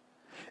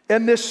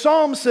 And this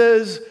psalm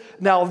says,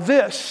 now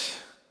this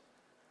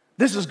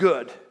is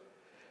good.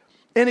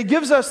 And it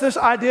gives us this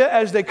idea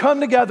as they come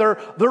together,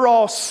 they're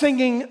all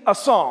singing a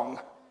song.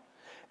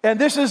 And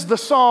this is the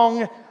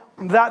song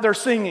that they're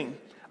singing.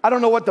 I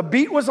don't know what the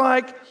beat was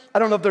like. I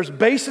don't know if there's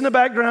bass in the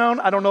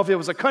background. I don't know if it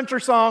was a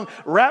country song,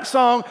 rap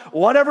song,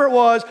 whatever it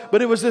was.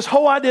 But it was this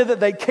whole idea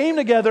that they came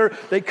together,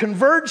 they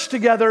converged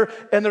together,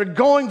 and they're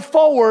going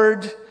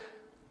forward,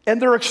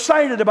 and they're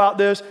excited about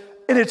this,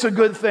 and it's a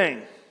good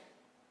thing.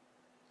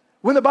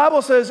 When the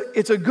Bible says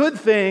it's a good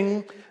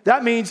thing,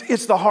 that means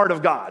it's the heart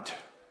of God.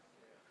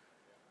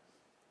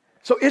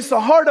 So it's the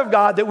heart of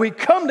God that we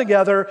come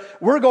together,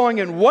 we're going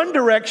in one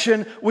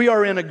direction, we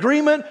are in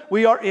agreement,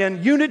 we are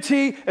in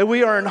unity, and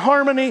we are in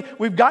harmony.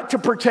 We've got to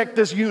protect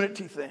this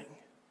unity thing.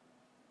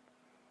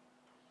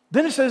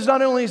 Then it says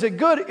not only is it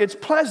good, it's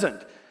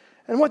pleasant.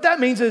 And what that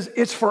means is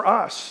it's for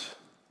us.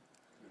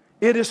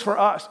 It is for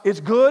us. It's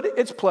good,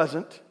 it's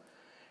pleasant.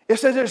 It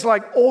says it's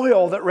like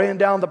oil that ran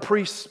down the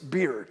priest's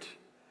beard.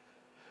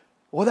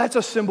 Well, that's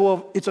a symbol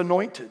of it's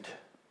anointed.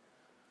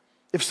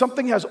 If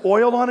something has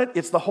oil on it,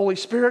 it's the Holy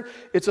Spirit.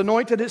 It's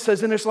anointed, it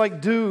says, and it's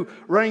like dew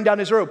running down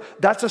his robe.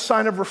 That's a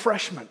sign of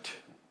refreshment.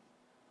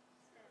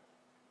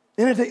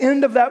 And at the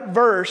end of that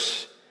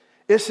verse,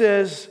 it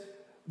says,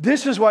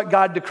 this is what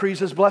God decrees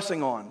his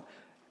blessing on.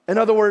 In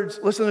other words,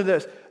 listen to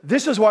this.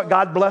 This is what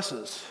God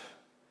blesses.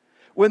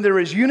 When there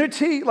is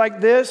unity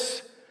like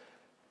this,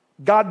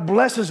 God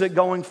blesses it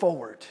going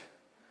forward.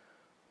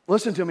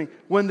 Listen to me.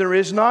 When there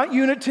is not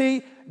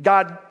unity,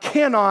 God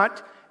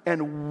cannot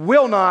and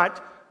will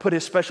not put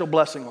his special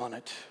blessing on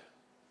it.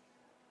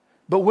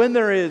 But when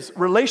there is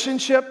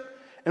relationship,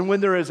 and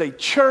when there is a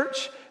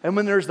church, and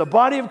when there's the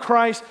body of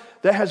Christ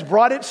that has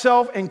brought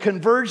itself and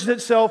converged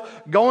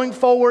itself going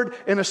forward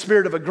in a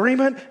spirit of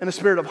agreement, in a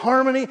spirit of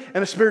harmony,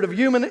 in a spirit of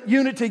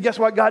unity, guess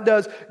what God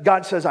does?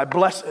 God says, I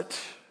bless it.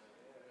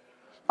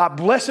 I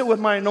bless it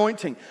with my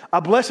anointing. I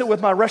bless it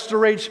with my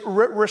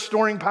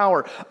restoring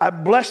power. I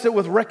bless it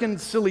with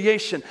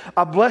reconciliation.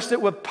 I bless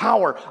it with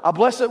power. I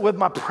bless it with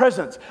my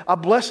presence. I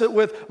bless it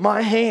with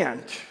my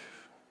hand.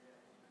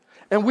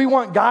 And we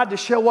want God to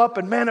show up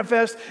and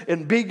manifest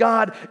and be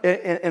God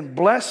and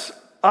bless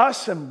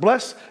us and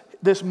bless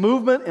this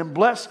movement and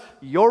bless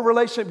your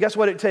relationship. Guess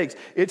what it takes?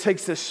 It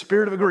takes this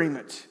spirit of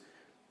agreement.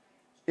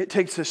 It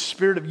takes this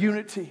spirit of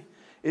unity.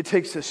 It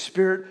takes this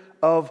spirit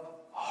of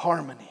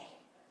harmony.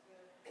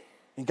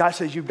 And God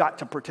says, you've got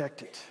to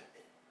protect it.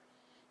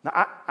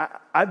 Now,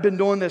 I've been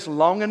doing this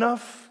long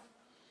enough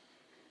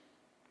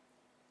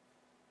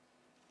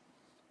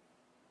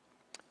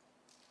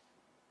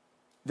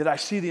that I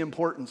see the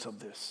importance of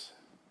this.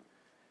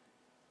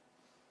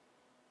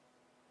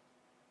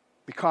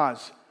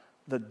 Because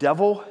the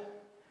devil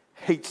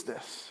hates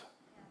this.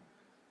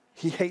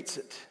 He hates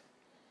it.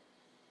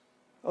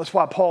 That's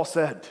why Paul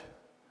said,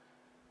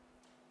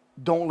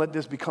 don't let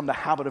this become the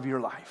habit of your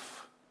life.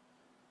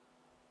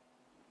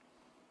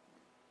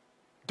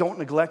 Don't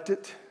neglect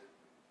it.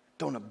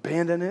 Don't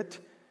abandon it.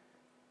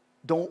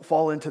 Don't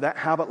fall into that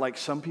habit like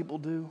some people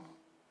do.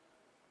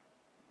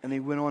 And he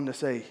went on to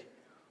say,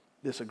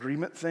 this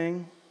agreement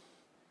thing,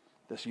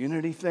 this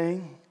unity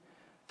thing,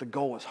 the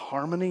goal is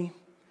harmony.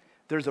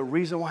 There's a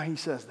reason why he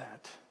says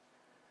that.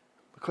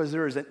 Because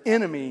there is an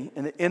enemy,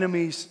 and the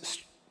enemy's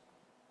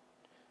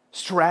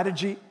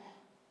strategy,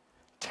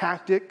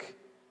 tactic,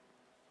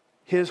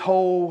 his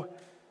whole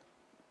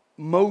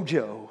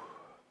mojo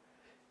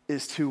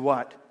is to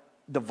what?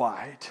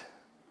 Divide.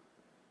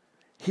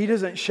 He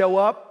doesn't show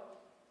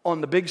up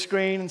on the big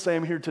screen and say,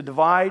 I'm here to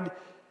divide.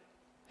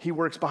 He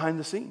works behind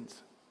the scenes.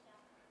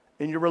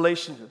 In your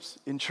relationships,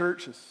 in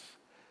churches.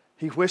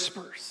 He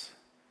whispers.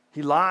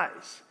 He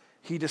lies.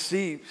 He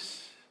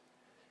deceives.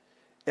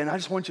 And I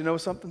just want you to know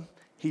something.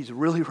 He's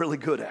really, really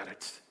good at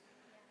it.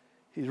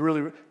 He's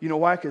really, you know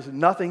why? Because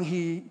nothing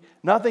he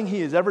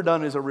has ever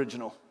done is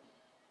original.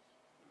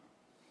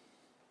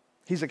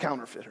 He's a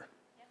counterfeiter.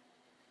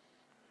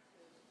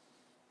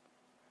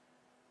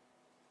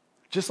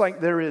 Just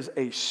like there is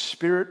a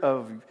spirit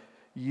of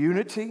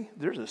unity,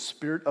 there's a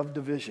spirit of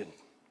division.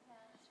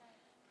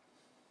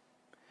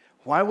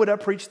 Why would I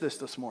preach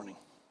this morning?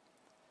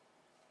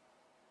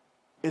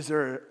 Is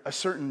there a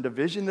certain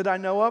division that I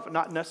know of?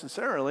 Not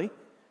necessarily.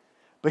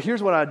 But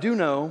here's what I do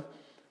know.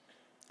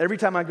 Every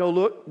time I go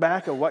look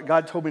back at what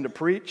God told me to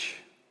preach,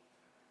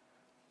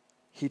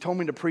 He told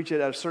me to preach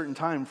it at a certain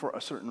time for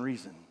a certain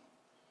reason.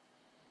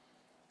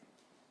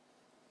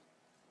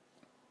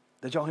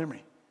 Did y'all hear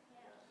me?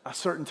 A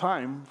certain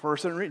time for a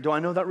certain reason. Do I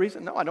know that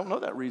reason? No, I don't know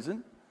that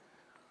reason.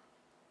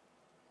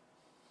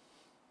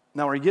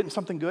 Now, are you getting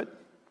something good?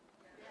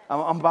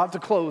 I'm about to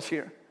close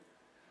here.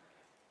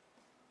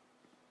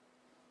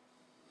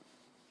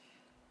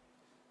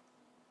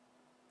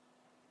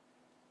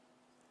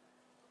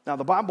 Now,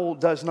 the Bible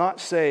does not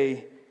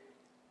say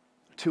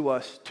to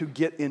us to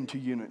get into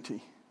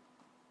unity.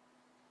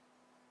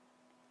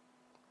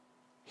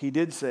 He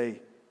did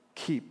say,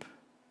 keep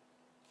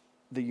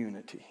the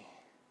unity.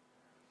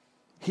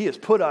 He has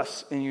put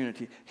us in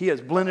unity. He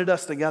has blended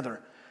us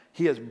together.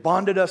 He has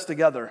bonded us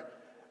together.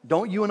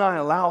 Don't you and I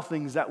allow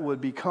things that would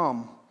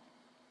become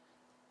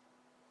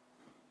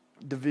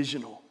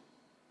divisional.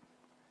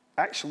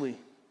 Actually,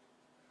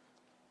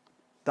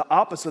 the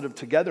opposite of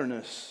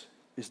togetherness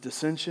is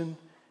dissension,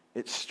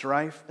 it's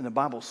strife, and the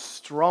Bible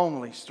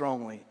strongly,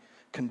 strongly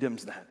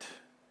condemns that.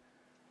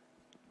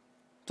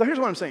 So here's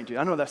what I'm saying to you.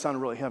 I know that sounded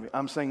really heavy.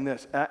 I'm saying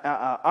this.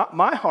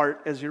 My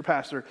heart as your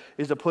pastor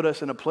is to put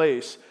us in a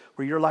place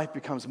where your life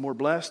becomes more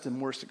blessed and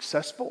more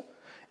successful,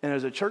 and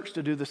as a church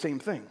to do the same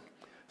thing.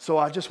 So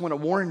I just want to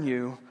warn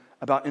you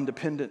about an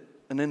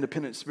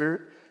independent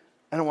spirit,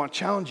 and I want to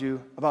challenge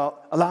you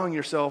about allowing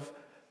yourself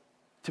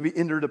to be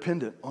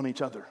interdependent on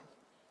each other.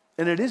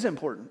 And it is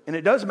important, and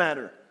it does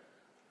matter.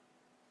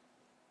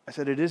 I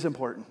said it is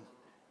important,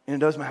 and it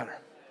does matter.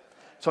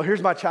 So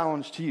here's my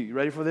challenge to you. You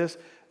ready for this?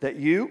 That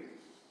you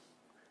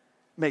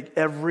make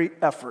every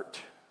effort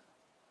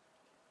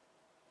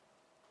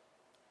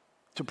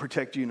to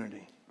protect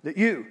unity. That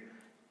you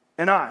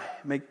and I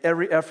make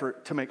every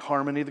effort to make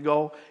harmony the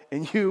goal,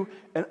 and you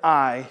and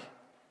I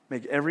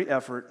make every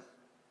effort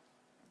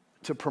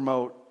to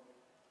promote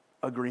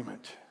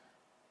agreement.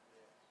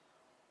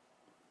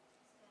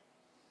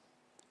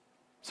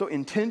 So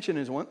intention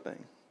is one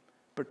thing,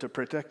 but to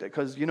protect it.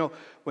 Because,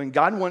 when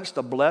God wants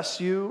to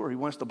bless you or he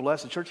wants to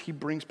bless the church, he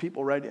brings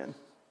people right in.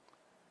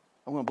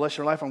 I'm going to bless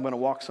your life. I'm going to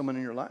walk someone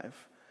in your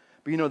life.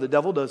 But the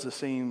devil does the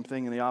same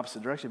thing in the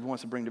opposite direction. If he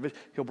wants to bring division,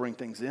 he'll bring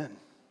things in.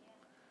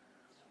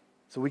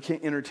 So we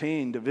can't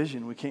entertain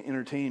division. We can't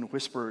entertain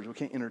whispers. We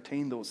can't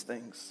entertain those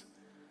things.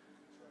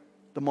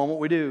 The moment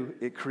we do,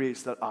 it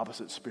creates that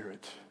opposite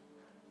spirit.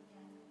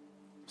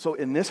 So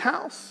in this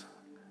house,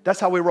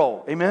 that's how we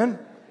roll. Amen?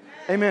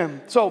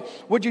 Amen. So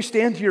would you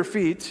stand to your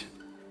feet?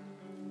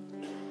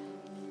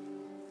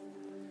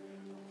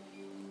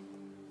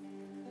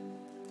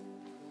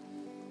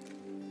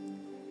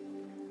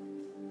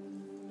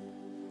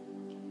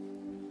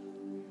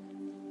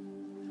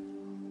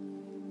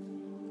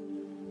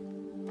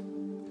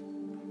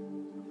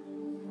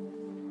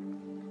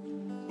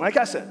 Like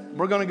I said,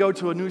 we're going to go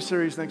to a new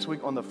series next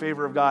week on the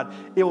favor of God.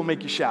 It will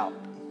make you shout.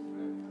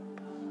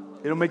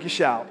 It'll make you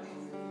shout.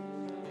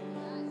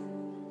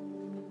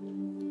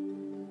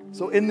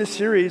 So in this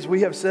series,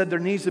 we have said there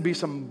needs to be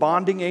some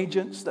bonding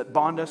agents that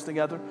bond us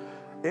together.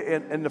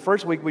 And the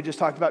first week, we just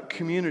talked about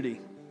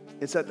community.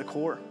 It's at the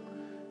core.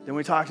 Then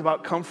we talked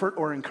about comfort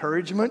or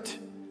encouragement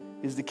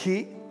is the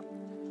key.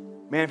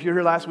 Man, if you were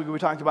here last week, we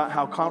talked about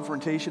how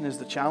confrontation is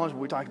the challenge.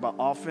 We talked about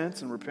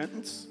offense and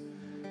repentance.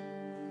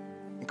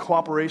 And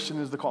cooperation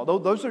is the call.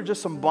 Those are just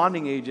some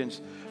bonding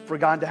agents for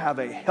God to have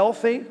a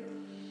healthy,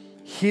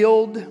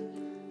 healed,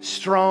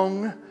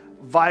 strong,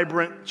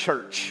 vibrant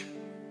church.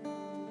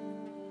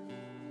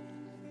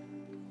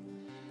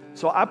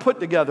 So I put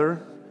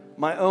together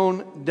my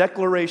own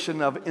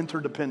declaration of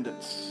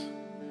interdependence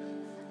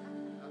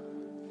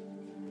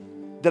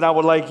that I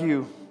would like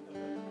you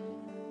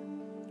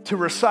to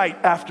recite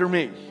after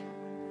me,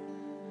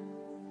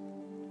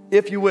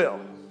 if you will.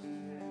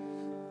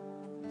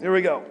 Here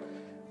we go.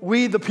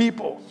 We, the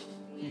people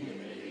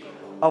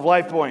of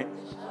Life Point,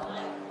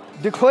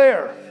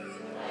 declare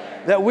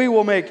that we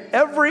will make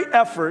every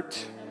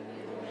effort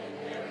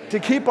to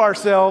keep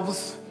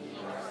ourselves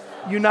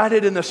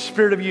united in the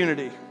spirit of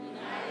unity.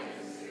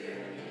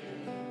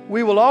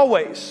 We will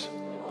always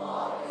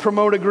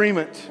promote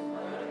agreement,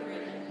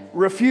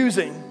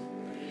 refusing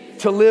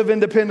to live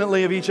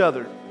independently of each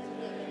other,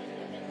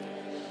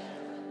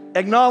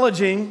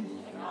 acknowledging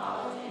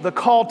the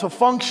call to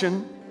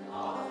function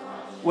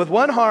with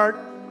one heart,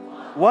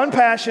 one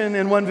passion,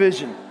 and one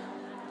vision.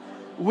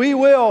 We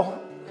will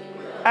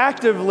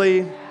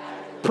actively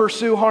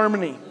pursue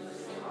harmony,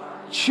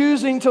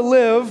 choosing to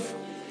live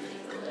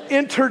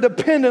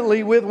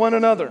interdependently with one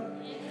another,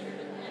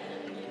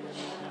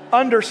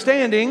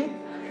 understanding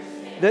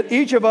that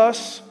each of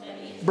us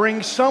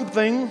brings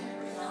something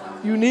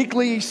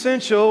uniquely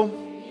essential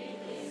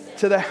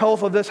to the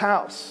health of this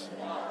house.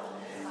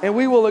 And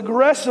we will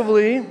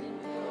aggressively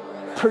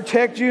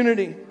protect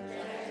unity,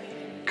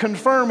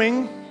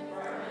 confirming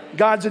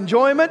God's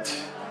enjoyment,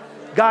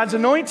 God's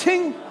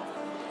anointing,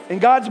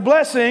 and God's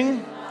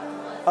blessing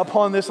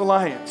upon this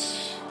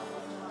alliance.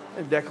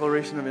 A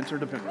declaration of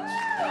interdependence.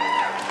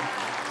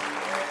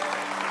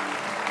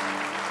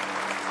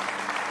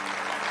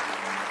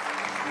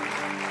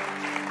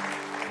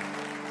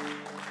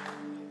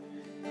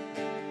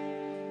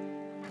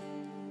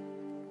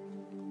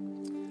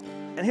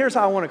 And here's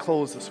how I want to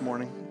close this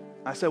morning.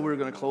 I said we were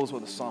going to close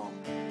with a song.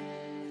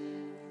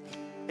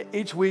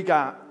 Each week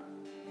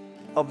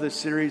of this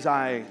series,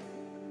 I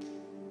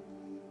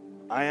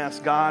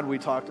asked God, we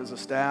talked as a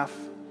staff,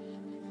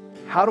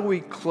 how do we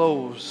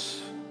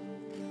close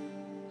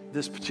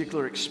this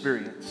particular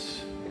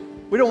experience?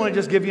 We don't want to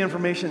just give you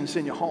information and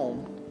send you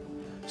home.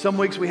 Some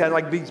weeks we had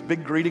like these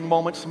big greeting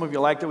moments. Some of you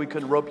liked it. We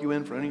couldn't rope you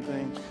in for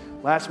anything.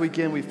 Last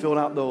weekend we filled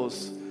out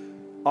those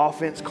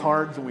offense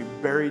cards and we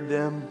buried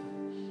them.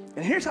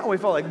 And here's how we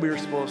felt like we were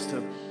supposed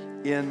to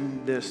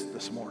end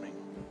this morning.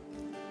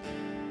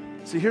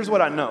 See, here's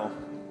what I know.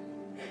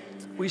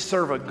 We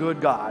serve a good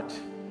God,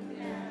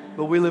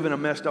 but we live in a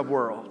messed up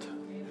world.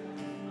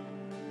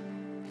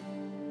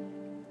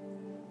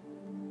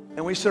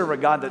 And we serve a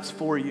God that's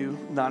for you,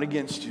 not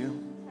against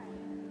you.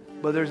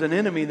 But there's an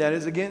enemy that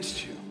is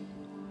against you.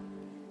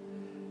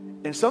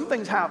 And some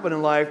things happen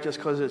in life just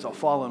because it's a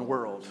fallen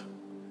world.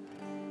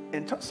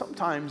 And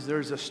sometimes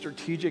there's a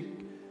strategic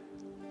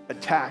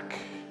attack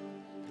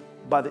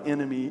by the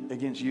enemy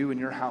against you and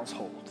your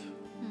household.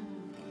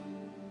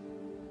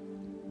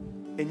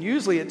 And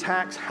usually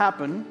attacks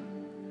happen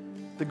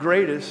the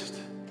greatest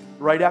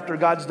right after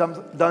God's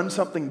done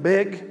something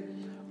big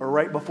or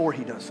right before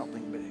he does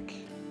something big.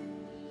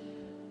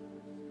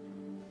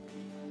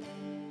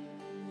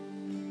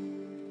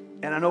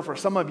 And I know for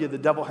some of you, the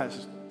devil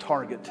has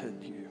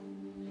targeted you.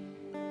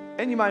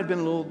 And you might have been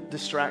a little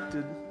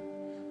distracted,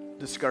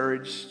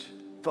 discouraged,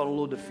 felt a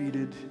little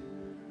defeated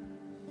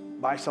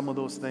by some of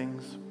those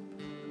things.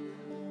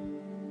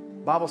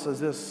 The Bible says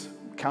this,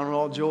 count it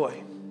all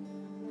joy.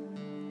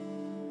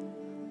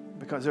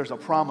 Because there's a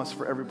promise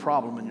for every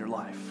problem in your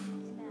life.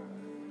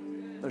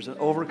 There's an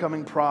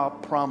overcoming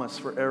promise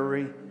for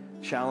every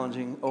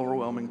challenging,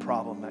 overwhelming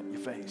problem that you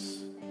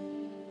face.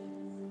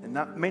 And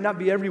that may not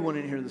be everyone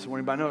in here this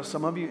morning, but I know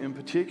some of you in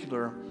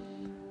particular,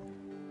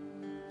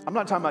 I'm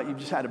not talking about you've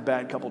just had a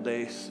bad couple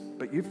days,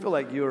 but you feel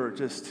like you're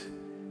just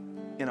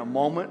in a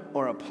moment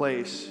or a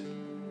place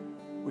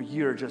where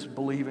you're just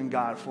believing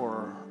God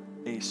for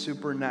a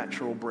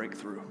supernatural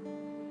breakthrough.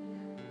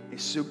 A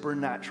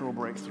supernatural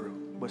breakthrough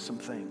with some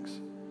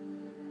things.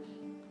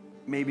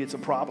 Maybe it's a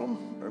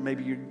problem, or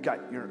maybe you got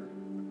your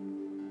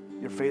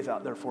faith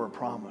out there for a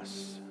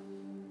promise.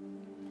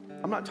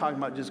 I'm not talking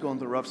about just going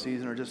through a rough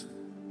season or just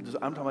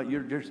I'm talking about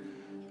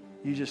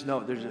you just know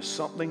there's just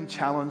something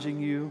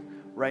challenging you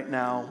right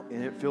now,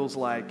 and it feels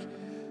like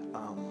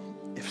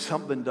if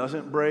something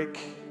doesn't break,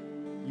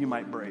 you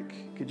might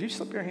break. Could you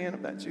slip your hand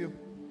if that's you?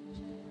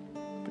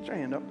 Put your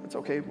hand up. It's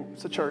okay.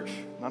 It's a church,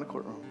 not a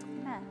courtroom.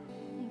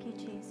 Thank you,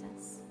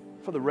 Jesus.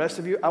 For the rest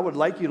of you, I would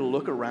like you to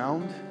look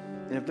around,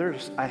 and if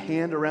there's a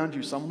hand around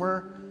you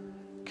somewhere,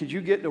 could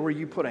you get to where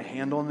you put a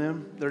hand on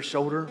them, their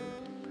shoulder?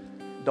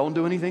 Don't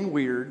do anything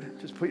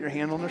weird. Just put your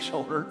hand on their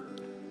shoulder.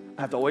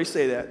 I have to always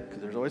say that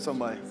because there's always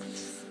somebody.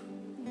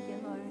 Thank you,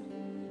 Lord.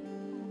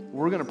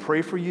 We're going to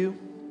pray for you,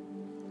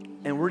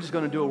 and we're just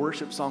going to do a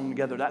worship song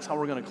together. That's how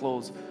we're going to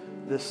close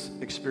this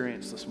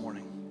experience this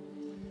morning.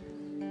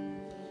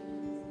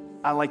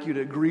 I'd like you to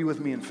agree with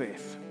me in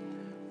faith.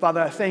 Father,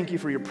 I thank you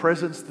for your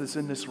presence that's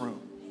in this room.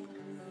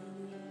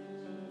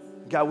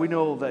 God, we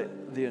know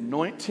that the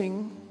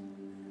anointing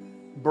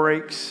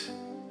breaks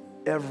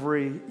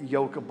every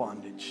yoke of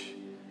bondage.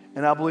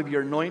 And I believe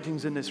your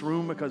anointing's in this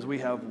room because we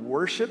have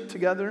worshiped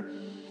together.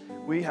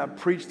 We have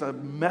preached a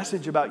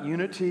message about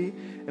unity,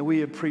 and we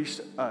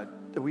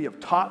have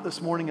taught this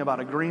morning about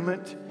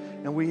agreement,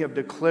 and we have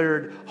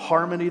declared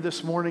harmony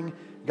this morning.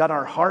 God,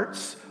 our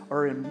hearts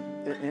are in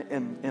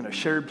a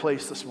shared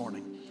place this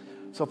morning.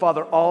 So,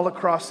 Father, all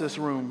across this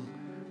room,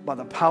 by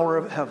the power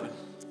of heaven,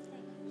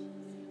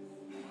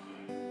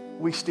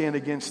 we stand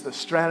against the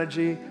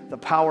strategy, the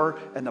power,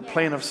 and the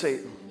plan of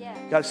Satan.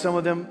 God, some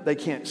of them, they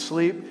can't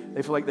sleep.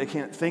 They feel like they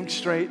can't think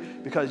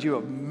straight because you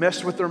have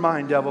messed with their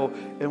mind, devil.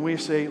 And we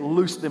say,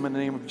 loose them in the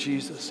name of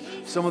Jesus.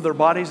 Some of their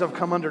bodies have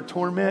come under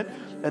torment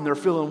and they're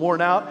feeling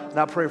worn out. And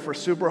I pray for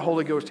super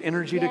Holy Ghost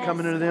energy to come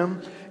into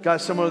them.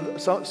 God, some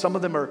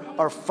of them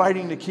are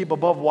fighting to keep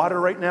above water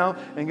right now.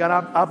 And God,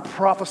 I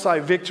prophesy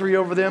victory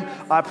over them.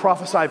 I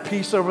prophesy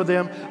peace over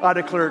them. I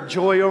declare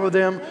joy over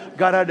them.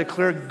 God, I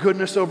declare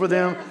goodness over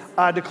them.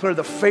 I declare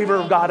the favor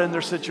of God in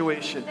their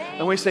situation.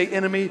 And we say,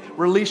 enemy,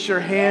 release your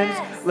hands.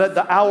 Let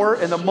the hour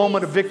and the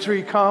moment of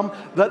victory come.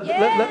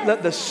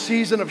 Let the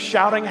season of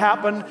shouting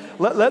happen.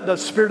 Let the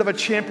spirit of a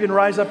champion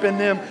rise up in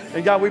them.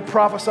 And God, we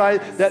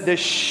prophesy that this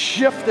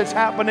shift that's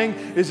happening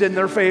is in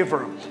their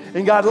favor.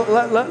 And God,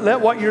 let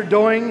what you're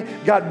doing,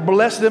 God,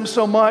 bless them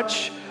so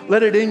much.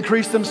 Let it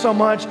increase them so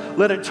much.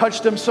 Let it touch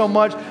them so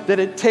much that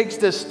it takes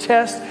this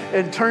test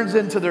and turns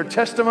into their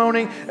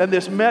testimony. And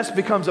this mess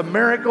becomes a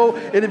miracle.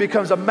 And it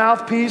becomes a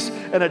mouthpiece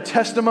and a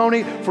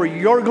testimony for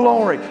your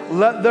glory.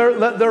 Let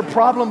their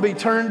problem be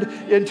turned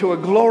into a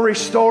glory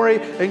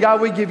story. And God,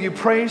 we give you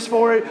praise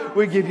for it.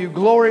 We give you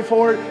glory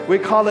for it. We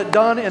call it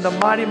done in the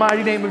mighty,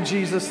 mighty name of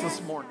Jesus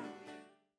this morning.